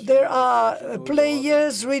 Well, there are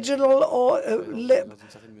players, regional or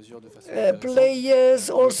players,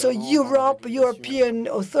 also European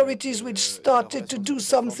authorities which started to do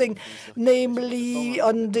something, namely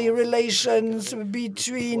on the relations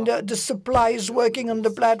between the suppliers working on the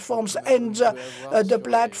platforms and the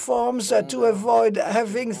platforms to avoid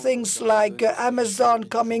having things like Amazon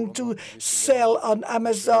coming to sell on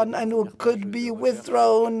Amazon and who could be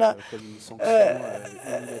withdrawn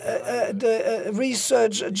the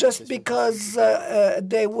research just because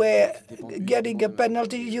they were getting a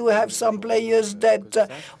penalty. you have some players that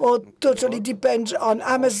totally depend on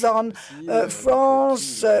Amazon,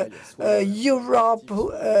 France, Europe.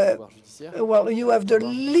 Well, you have the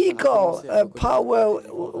legal power,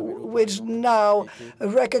 which now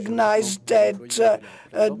recognize that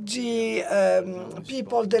the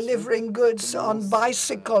people delivering goods on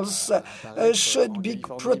bicycles should be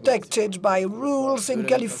protected by rules. In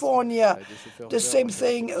California, the same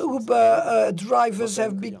thing, Uber drivers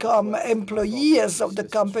have become employees of the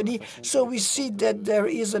company. So we see that there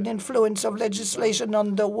is an influence of legislation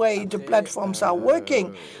on the way the platforms are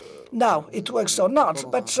working. Now, it works or not,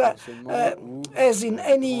 but as in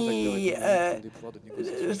any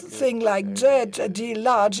thing like that, the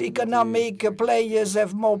large economic players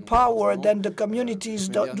have more power than the communities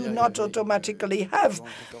do not automatically have.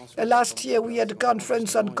 Last year, we had a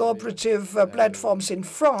conference on cooperative platforms in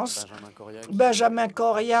France. Benjamin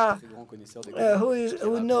Correa,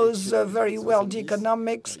 who knows very well the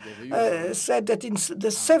economics, said that in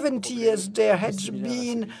the 70s there had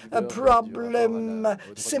been a problem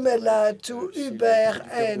similar to Uber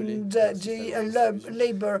and the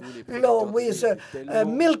labor law with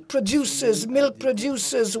milk producers. Milk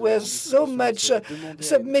producers were so much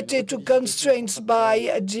submitted to constraints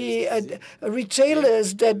by the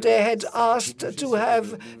retailers that they had asked to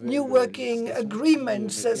have new working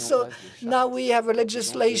agreements. So now we have a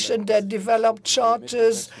legislation that developed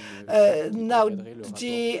charters. Now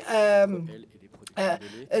the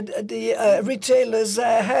retailers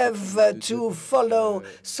have to follow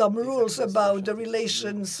some rules about the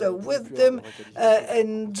relations with them,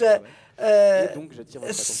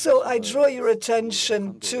 so I draw your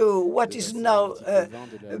attention to what is now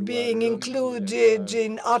being included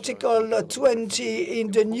in Article 20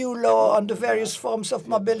 in the new law on the various forms of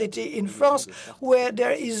mobility in France, where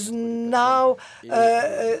there is now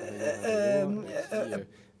a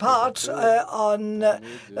part on the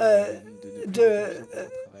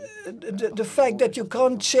fact that you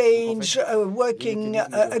can't change a working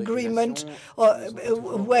agreement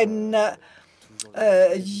when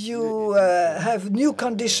you have new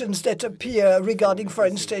conditions that appear regarding, for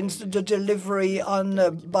instance, the delivery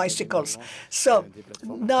on bicycles. So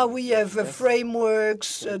now we have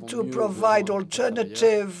frameworks to provide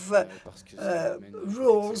alternative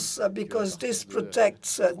rules because this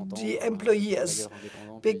protects the employees.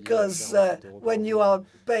 Because when you are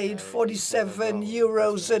paid 47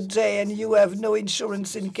 euros a day and you have no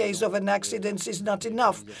insurance in case of an accident, is not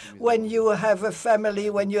enough. When you have a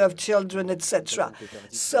family, when you have children, etc.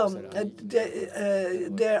 So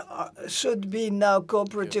there should be now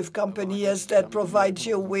cooperative companies that provide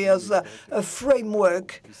you with a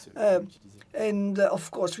framework. And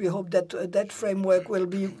of course, we hope that that framework will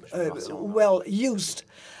be well used.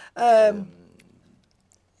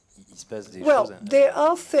 Well, there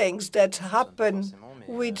are things that happen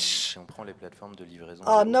which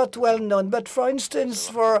are not well known. But for instance,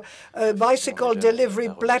 for bicycle delivery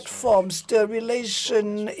platforms, the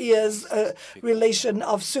relation is a relation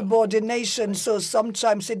of subordination. So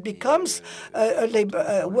sometimes it becomes a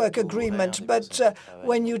labor work agreement. But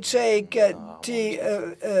when you take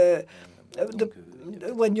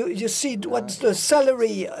when you see what's the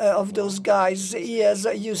salary of those guys is,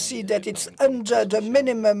 you see that it's under the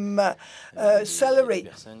minimum salary.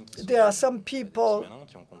 There are some people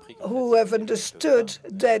who have understood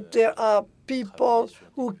that there are people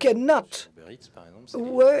who cannot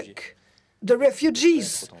work, the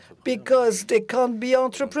refugees, because they can't be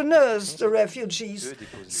entrepreneurs, the refugees.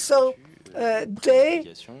 So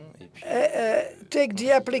they take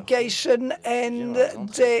the application and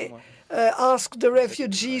they ask the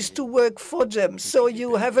refugees to work for them. So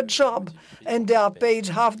you have a job, and they are paid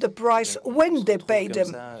half the price when they pay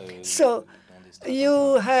them. So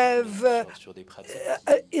you have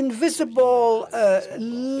invisible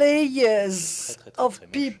layers of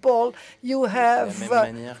people. You have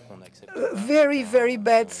very, very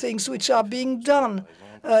bad things which are being done.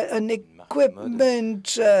 An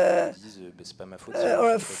equipment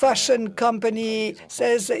or a fashion company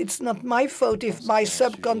says it's not my fault if my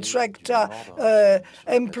subcontractor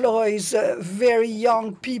employs very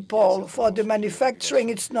young people for the manufacturing.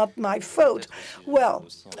 It's not my fault. Well,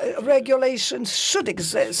 regulations should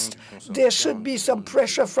exist. There should be some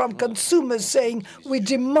pressure from consumers saying we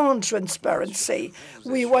demand transparency.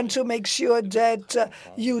 We want to make sure that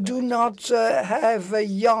you do not have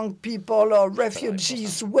young people or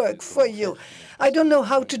refugees work for you. I don't know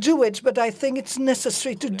how to do it, but I think it's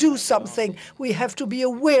necessary to do something. We have to be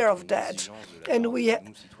aware of that. And we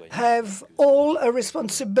have all a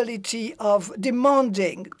responsibility of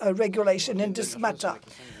demanding a regulation in this matter.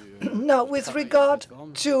 Now, with regard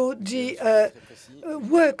to the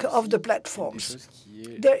work of the platforms,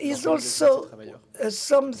 There is also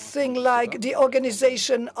something like the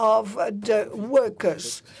organization of the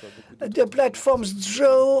workers. The platforms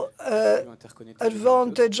draw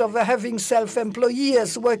advantage of having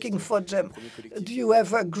self-employees working for them. You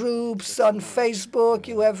have groups on Facebook,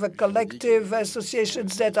 you have collective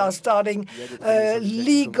associations that are starting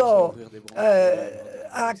legal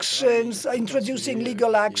actions, introducing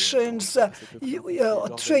legal actions,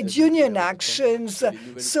 trade union actions.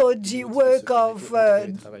 So the work of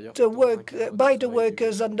by the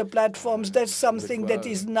workers on the platforms, that's something that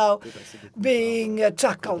is now being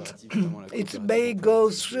tackled. It may go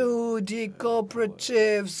through the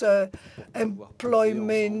cooperatives,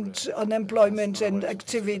 unemployment and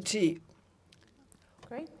activity.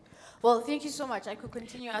 Great. Well, thank you so much. I could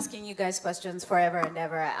continue asking you guys questions forever and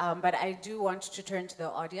ever, but I do want to turn to the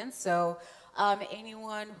audience. So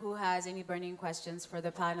anyone who has any burning questions for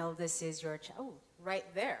the panel, this is your chance. Oh, right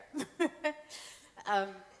there.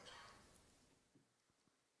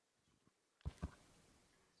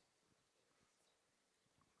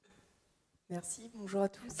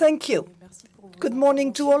 Thank you. Good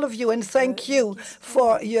morning to all of you, and thank you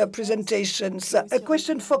for your presentations. A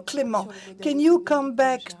question for Clément. Can you come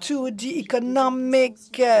back to the economic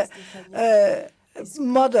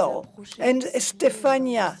model? And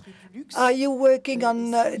Estefania, are you working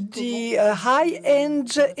on the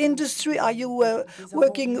high-end industry? Are you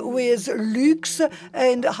working with luxe?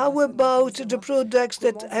 And how about the products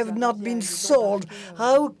that have not been sold?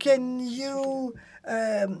 How can you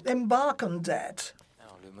embark on that?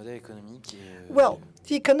 Well,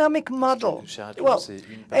 the economic model. Well,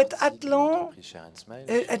 at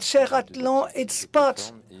Shareathlon, it's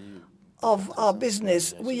part of our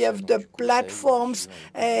business. We have the platforms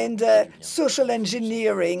and social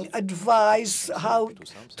engineering advice how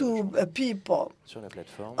to people.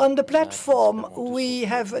 On the platform, we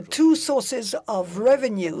have two sources of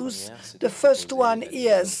revenues. The first one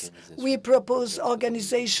is we propose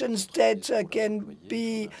organizations that can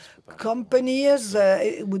be companies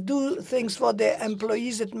who do things for their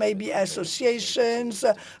employees. It may be associations,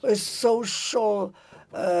 a social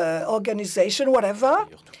organization, whatever.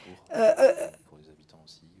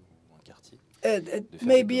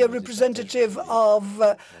 Maybe a representative of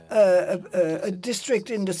a district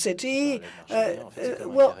in the city.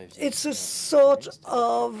 Well, it's a sort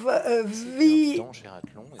of a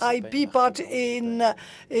VIP part in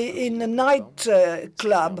a night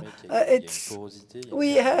club.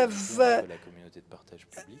 We have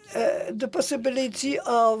the possibility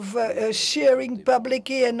of sharing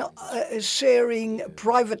publicly and sharing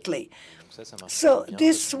privately. So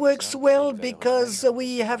this works well because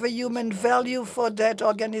we have a human value for that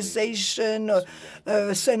organization,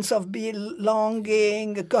 a sense of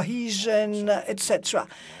belonging, cohesion, etc.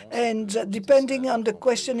 And depending on the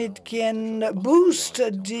question, it can boost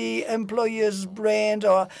the employer's brand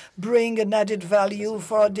or bring an added value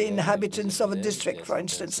for the inhabitants of a district, for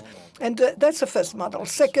instance. And that's the first model.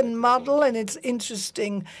 Second model, and it's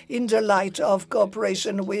interesting in the light of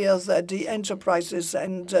cooperation with the enterprises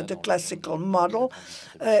and the classical model.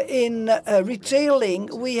 In retailing,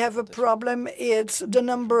 we have a problem. It's the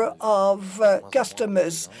number of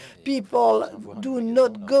customers. People do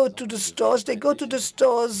not go to the stores. They go to the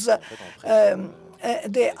stores,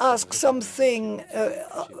 they ask something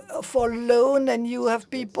for loan, and you have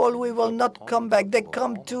people who will not come back. They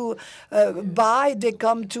come to buy, they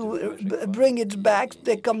come to bring it back,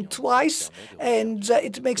 they come twice, and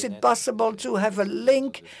it makes it possible to have a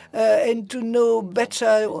link and to know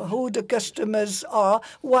better who the customers are,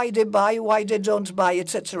 why they buy, why they don't buy,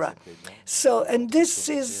 etc. So, and this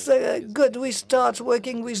is good. We start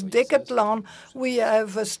working with Decathlon. We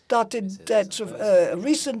have started that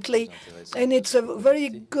recently, and it's a very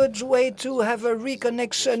good way to have a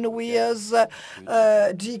reconnection with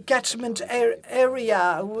the catchment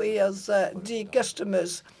area, with the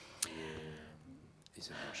customers.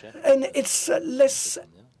 And it's less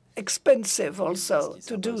expensive also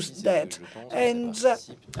to do that. And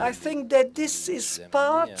I think that this is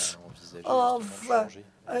part of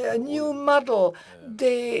a new model.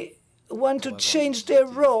 They want to change their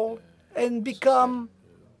role and become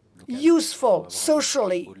useful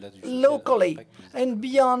socially, locally, and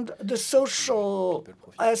beyond the social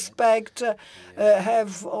aspect,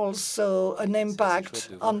 have also an impact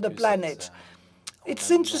on the planet.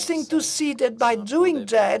 It's interesting to see that by doing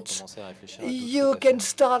that, you can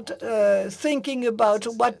start thinking about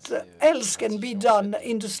what else can be done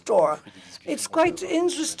in the store. It's quite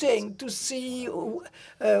interesting to see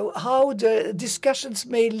how the discussions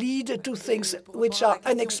may lead to things which are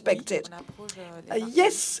unexpected.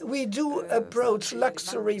 Yes, we do approach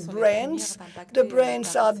luxury brands. The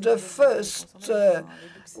brands are the first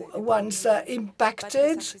ones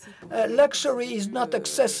impacted. Luxury is not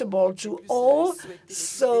accessible to all,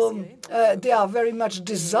 so they are very much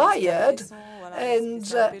desired.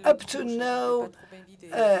 And up to now,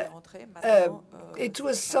 it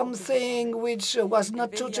was something which was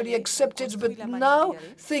not totally accepted, but now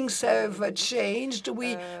things have changed.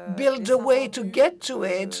 We build a way to get to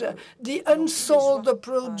it. The unsold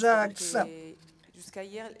products,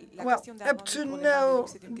 well, up to now,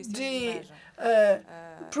 the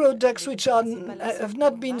products which have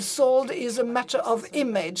not been sold is a matter of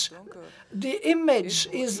image. The image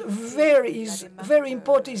is very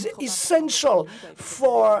important, is essential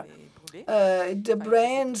for the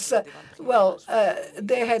brands. Well,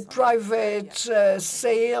 they had private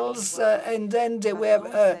sales, and then they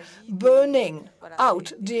were burning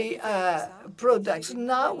out the products.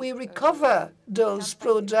 Now we recover those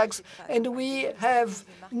products, and we have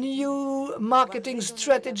new marketing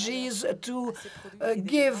strategies to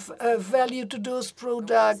give value to those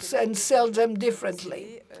products and sell them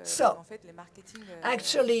differently. So,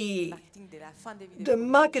 actually, the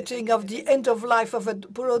marketing of the end of life of a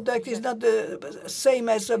product is not the same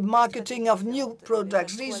as the marketing of new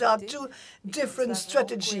products. These are two different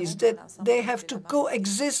strategies that they have to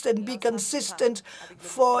coexist and be consistent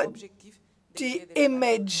for the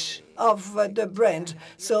image of the brand.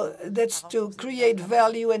 So that's to create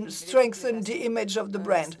value and strengthen the image of the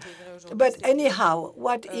brand. But anyhow,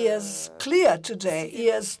 what is clear today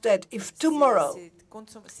is that if tomorrow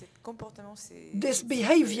this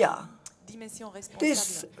behavior,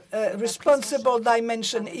 this responsible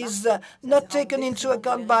dimension is not taken into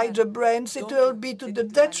account by the brands, it will be to the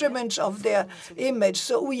detriment of their image.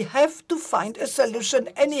 So we have to find a solution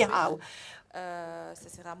anyhow,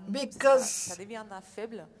 because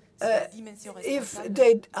if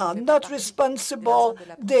they are not responsible,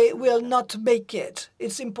 they will not make it.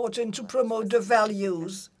 It's important to promote the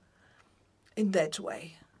values in that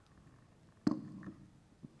way.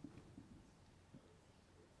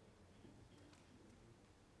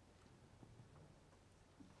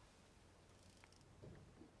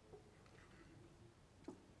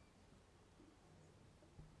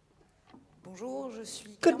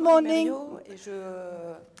 Good morning.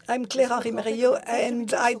 I'm Clara Rimerio,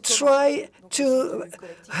 and I try to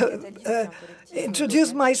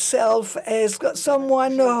introduce myself as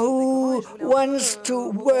someone who wants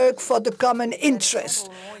to work for the common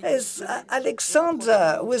interest. As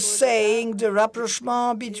Alexandre was saying, the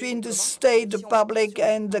rapprochement between the state, the public,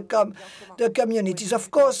 and the communities.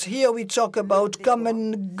 Of course, here we talk about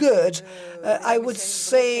common good. I would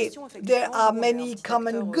say there are many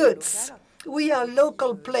common goods. We are a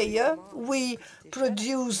local player. We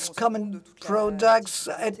produce common products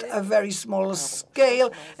at a very small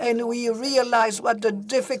scale, and we realize what the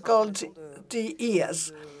difficulty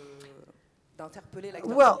is.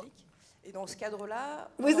 Well,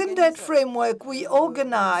 within that framework, we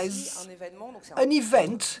organize an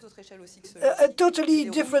event, a totally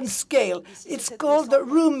different scale. It's called the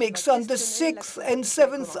Rumix on the 6th and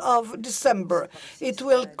 7th of December. It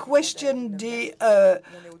will question the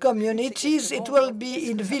communities. It will be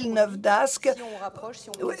in Villeneuve d'Ascq.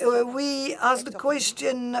 We ask the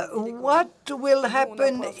question, what will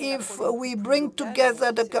happen if we bring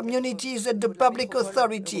together the communities and the public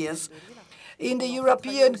authorities? In the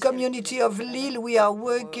European community of Lille, we are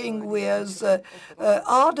working with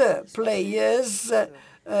other players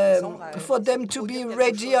for them to be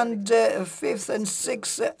ready on the 5th and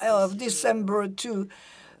 6th of December to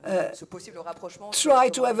try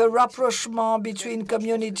to have a rapprochement between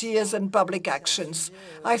communities and public actions.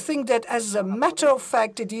 I think that, as a matter of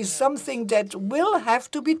fact, it is something that will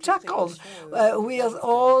have to be tackled with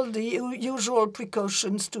all the usual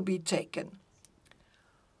precautions to be taken.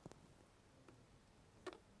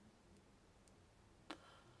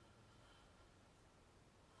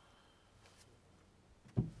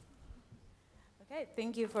 Okay,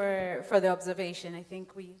 thank you for the observation. I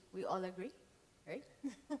think we all agree, right?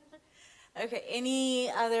 Okay,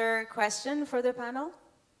 any other question for the panel?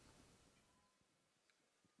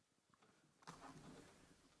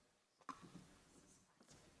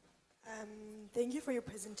 Thank you for your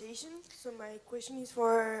presentation. So my question is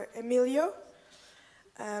for Emilio.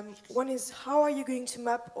 One is, how are you going to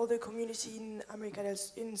map all the community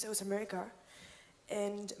in South America?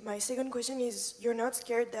 And my second question is, you're not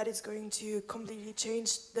scared that it's going to completely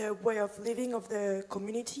change the way of living of the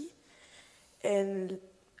community? And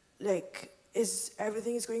like, is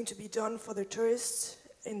everything is going to be done for the tourists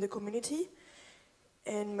in the community?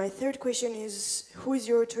 And my third question is, who is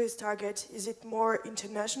your tourist target? Is it more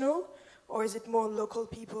international, or is it more local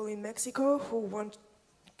people in Mexico who want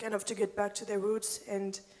kind of to get back to their roots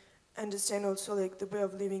and understand also like the way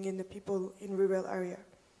of living in the people in rural area?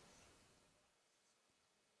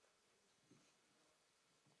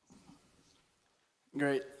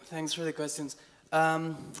 Great, thanks for the questions.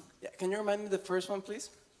 Yeah, can you remind me the first one, please?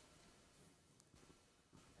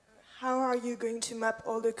 How are you going to map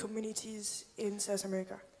all the communities in South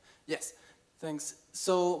America? Yes, thanks.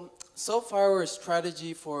 So far our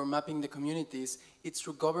strategy for mapping the communities, it's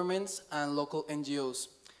through governments and local NGOs.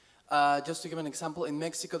 Just to give an example, in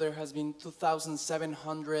Mexico there has been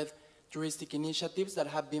 2,700 touristic initiatives that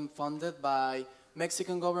have been funded by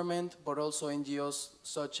Mexican government, but also NGOs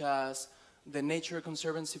such as the Nature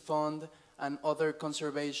Conservancy Fund and other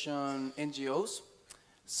conservation NGOs.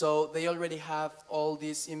 So they already have all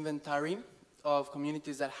this inventory of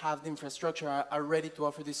communities that have the infrastructure, are ready to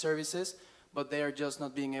offer these services, but they are just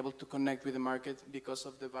not being able to connect with the market because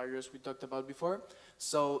of the barriers we talked about before.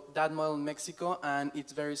 So that model in Mexico, and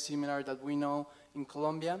it's very similar that we know in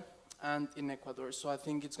Colombia and in Ecuador. So I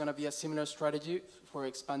think it's going to be a similar strategy for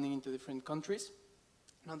expanding into different countries.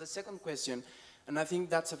 Now the second question, and I think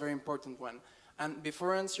that's a very important one. And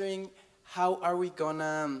before answering, how are we going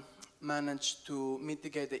to manage to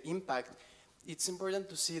mitigate the impact, it's important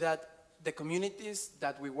to see that the communities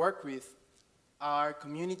that we work with are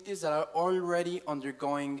communities that are already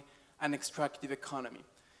undergoing an extractive economy.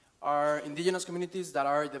 Are indigenous communities that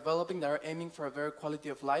are developing, that are aiming for a better quality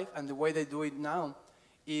of life, and the way they do it now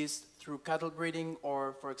is through cattle breeding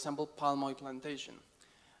or, for example, palm oil plantation.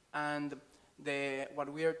 And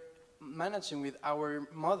what we are managing with our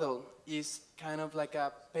model is kind of like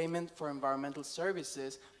a payment for environmental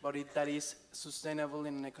services, but that is sustainable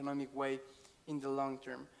in an economic way in the long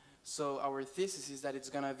term. So our thesis is that it's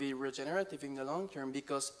going to be regenerative in the long term,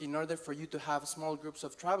 because in order for you to have small groups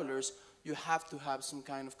of travelers, you have to have some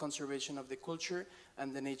kind of conservation of the culture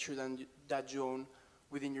and the nature that you own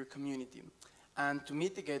within your community. And to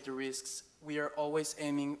mitigate the risks, we are always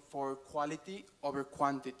aiming for quality over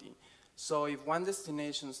quantity. So if one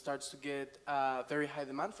destination starts to get very high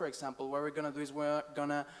demand, for example, what we're going to do is we're going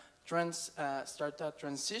to start a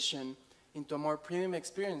transition into more premium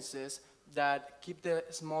experiences that keep the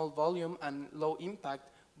small volume and low impact,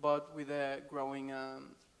 but with a growing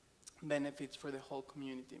benefits for the whole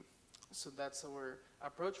community. So that's our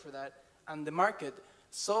approach for that. And the market,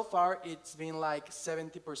 so far it's been like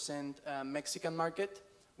 70% Mexican market,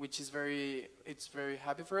 which is very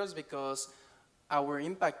happy for us, because our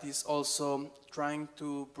impact is also trying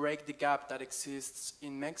to break the gap that exists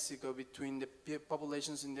in Mexico between the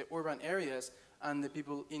populations in the urban areas and the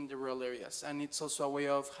people in the rural areas. And it's also a way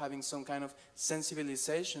of having some kind of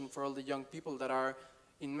sensibilization for all the young people that are,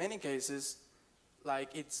 in many cases, like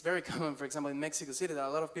it's very common, for example, in Mexico City, that a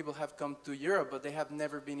lot of people have come to Europe, but they have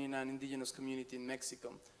never been in an indigenous community in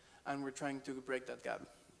Mexico. And we're trying to break that gap.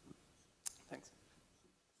 Thanks.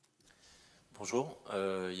 Bonjour,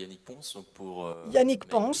 Yannick Ponce. Yannick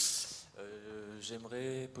Ponce.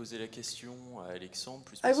 J'aimerais poser la question à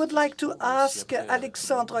Alexandre. I would like to ask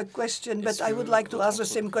Alexandre a question, but I would like to ask the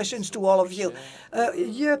same questions to all of you.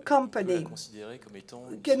 Your company,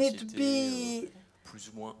 can it be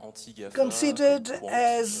considered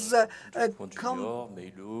as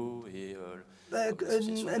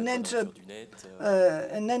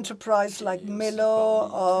an enterprise like Melo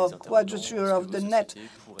or Quadrature of the Net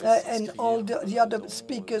and all the other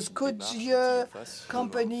speakers? Could your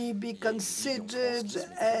company be considered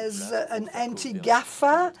as an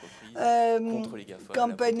anti-GAFA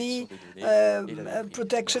company,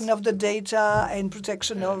 protection of the data and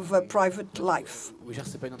protection of private life?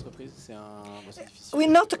 We're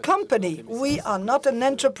not a company. We are not an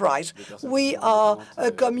enterprise. We are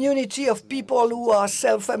a community of people who are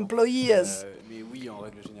self-employers.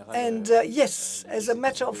 And yes, as a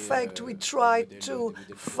matter of fact, we try to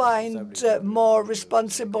find more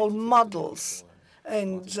responsible models.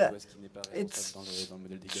 And it's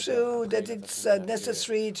true that it's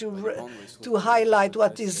necessary to highlight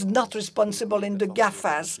what is not responsible in the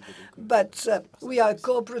GAFAs. But we are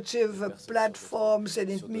cooperative platforms, and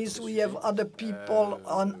it means we have other people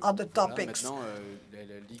on other topics.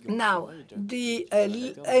 Now, the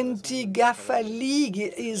anti-GAFA League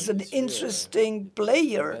is an interesting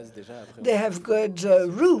player. They have good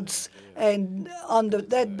roots, and on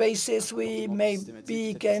that basis, we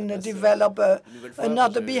maybe can develop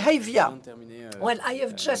another behavior. Well, I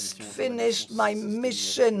have just finished my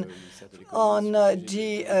mission on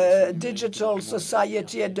the digital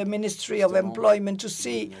society at the Ministry of Employment to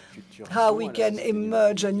see how we can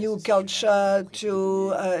emerge a new culture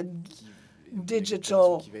to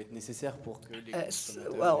digital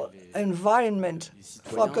environment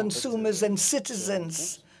for consumers and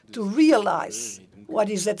citizens to realize what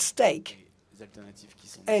is at stake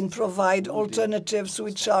and provide alternatives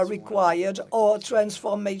which are required or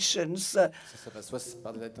transformations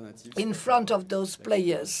in front of those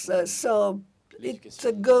players. So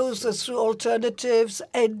it goes through alternatives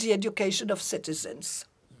and the education of citizens.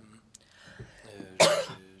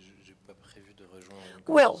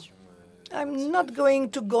 Well, I'm not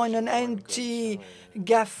going to go in an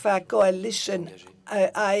anti-GAFA coalition.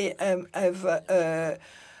 I have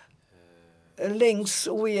links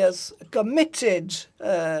with committed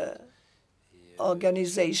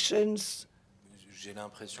organizations.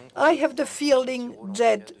 I have the feeling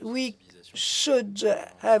that we should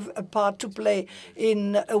have a part to play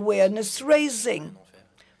in awareness raising.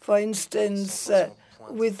 For instance,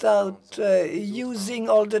 without using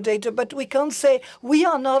all the data, but we can't say we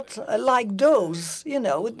are not like those. You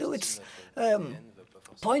know, it's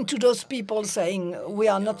point to those people saying we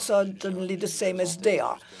are not certainly the same as they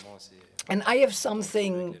are. And I have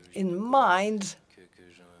something in mind.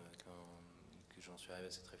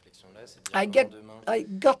 I got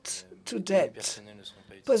to that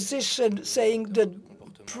position saying that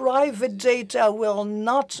private data will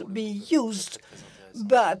not be used,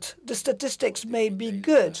 but the statistics may be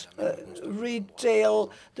good. The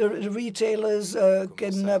retailers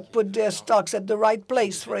can put their stocks at the right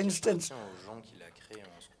place, for instance.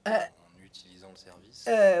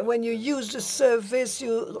 When you use the service,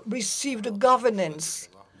 you receive the governance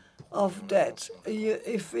of that.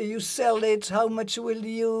 If you sell it, how much will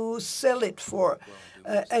you sell it for?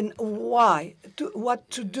 And why? What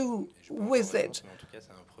to do with it?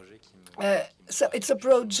 So it's a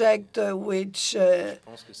project which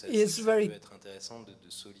is very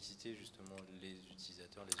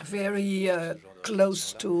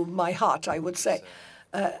close to my heart, I would say.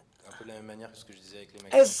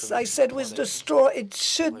 As I said with the store, it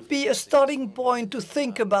should be a starting point to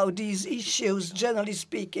think about these issues, generally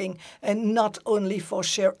speaking, and not only for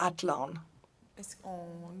Shareathlon.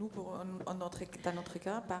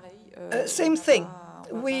 Same thing.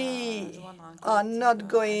 We are not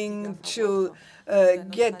going to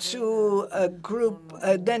get to a group,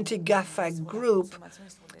 an anti-GAFA group.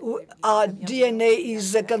 Our DNA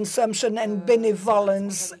is consumption and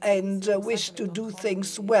benevolence and wish to do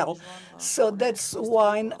things well. So that's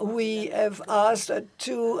why we have asked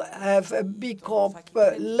to have a B Corp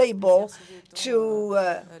label to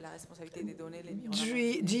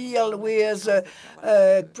deal with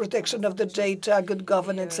protection of the data, good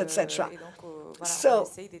governance, etc. So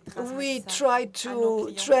we try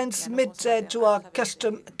to transmit that to our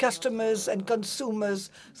customers and consumers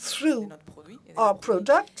through our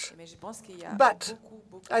product, but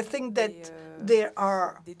I think that there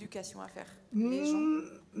are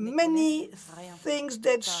many things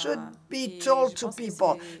that should be told to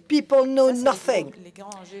people. People know nothing,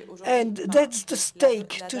 and that's the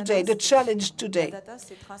stake today, the challenge today.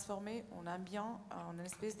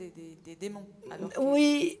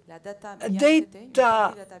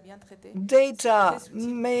 Data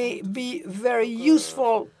may be very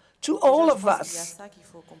useful to all of us.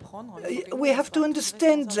 We have to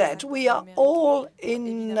understand that we are all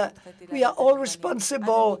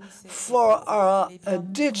responsible for our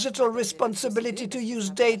digital responsibility to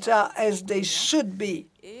use data as they should be.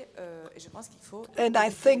 And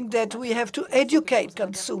I think that we have to educate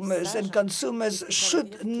consumers, and consumers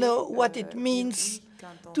should know what it means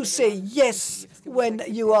to say yes when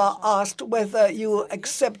you are asked whether you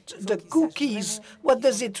accept the cookies. What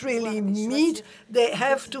does it really mean? They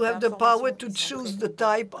have to have the power to choose the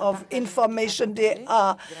type of information they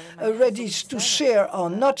are ready to share or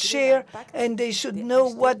not share, and they should know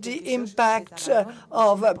what the impact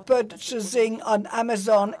of purchasing on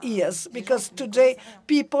Amazon is, because today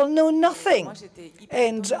people know nothing.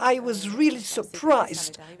 And I was really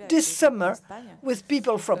surprised this summer with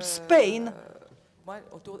people from Spain.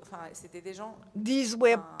 These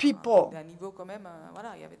were people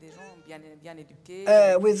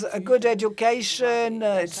with a good education,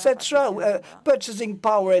 etc., purchasing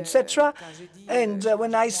power, etc. And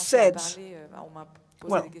when I said,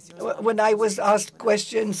 Well, when I was asked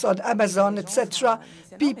questions on Amazon, etc.,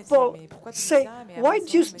 people say, why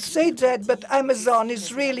do you say that? But Amazon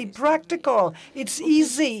is really practical. It's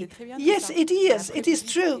easy. Yes, it is. It is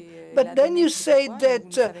true. But then you say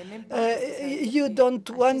that you don't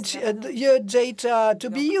want your data to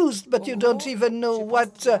be used, but you don't even know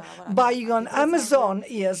what buying on Amazon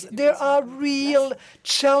is. There are real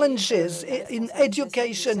challenges in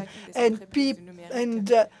education, and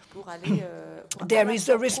there is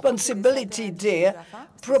a responsibility there.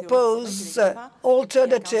 Propose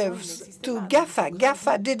alternatives to GAFA.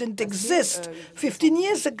 GAFA didn't exist 15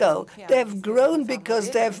 years ago. They have grown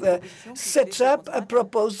because they have set up a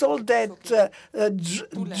proposal that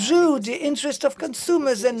drew the interest of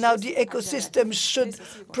consumers, and now the ecosystem should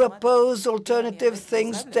propose alternative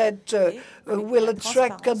things that will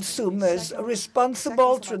attract consumers.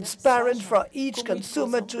 Responsible, transparent for each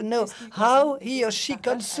consumer to know how he or she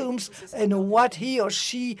consumes and what he or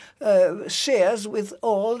she shares with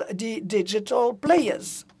all the digital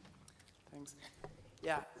players. Thanks.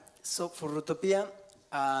 Yeah, so for Rutopía,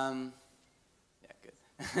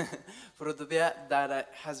 for Rutopía, data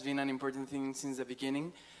has been an important thing since the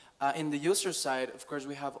beginning. In the user side, of course,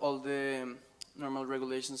 we have all the normal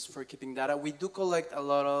regulations for keeping data. We do collect a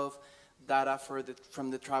lot of data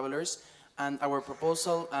from the travelers, and our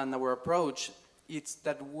proposal and our approach is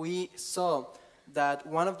that we saw that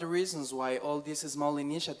one of the reasons why all these small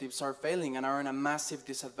initiatives are failing and are in a massive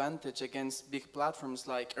disadvantage against big platforms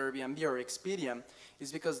like Airbnb or Expedia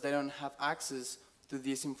is because they don't have access to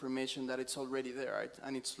this information that it's already there, right?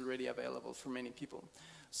 And it's already available for many people.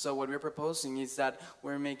 So what we're proposing is that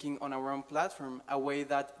we're making on our own platform a way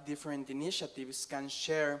that different initiatives can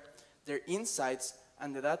share their insights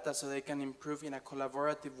and the data so they can improve in a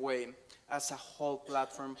collaborative way as a whole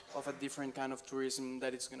platform of a different kind of tourism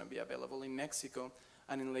that is going to be available in Mexico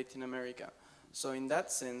and in Latin America. So in that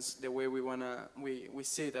sense, the way we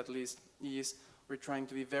see it at least is we're trying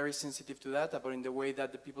to be very sensitive to data, but in the way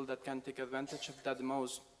that the people that can take advantage of that the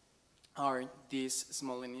most are these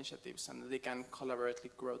small initiatives, and they can collaboratively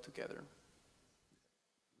grow together.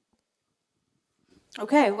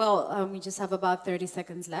 Okay, well, we just have about 30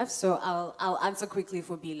 seconds left, so I'll answer quickly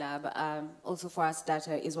for B-Lab. Also for us,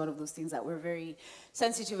 data is one of those things that we're very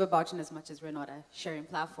sensitive about, in as much as we're not a sharing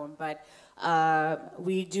platform, but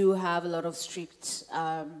we do have a lot of strict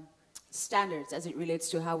standards as it relates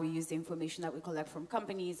to how we use the information that we collect from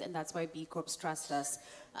companies, and that's why B Corps trust us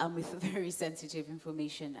with very sensitive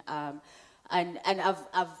information. And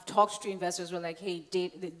I've talked to investors who are like, hey,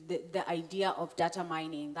 the idea of data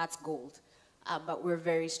mining, that's gold. But we're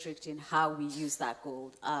very strict in how we use that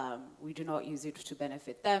gold. We do not use it to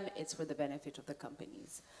benefit them. It's for the benefit of the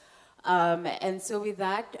companies. And so with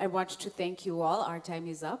that, I want to thank you all. Our time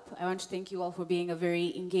is up. I want to thank you all for being a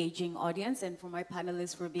very engaging audience, and for my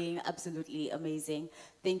panelists for being absolutely amazing.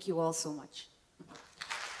 Thank you all so much.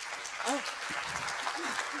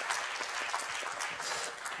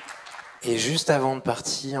 Et juste avant de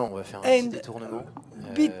partir, on va faire un petit détournement.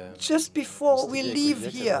 Just before we leave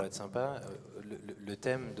here, le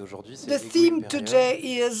thème d'aujourd'hui, c'est the theme today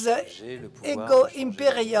is Ego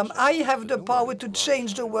Imperium. I have the power to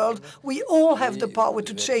change the world. We all have the power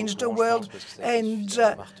to change the world. And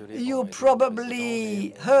you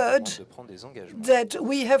probably heard that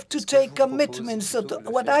we have to take commitments. So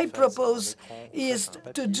what I propose is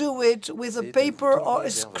to do it with a paper or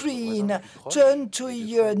a screen. Turn to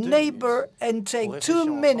your neighbor and take 2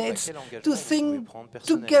 minutes to think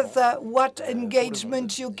together what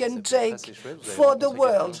engagement you can take for the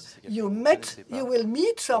world. You will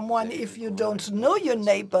meet someone if you don't know your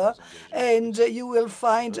neighbor, and you will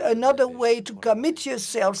find another way to commit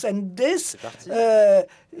yourselves, and this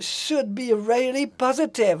should be really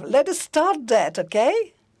positive. Let us start that,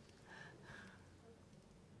 okay?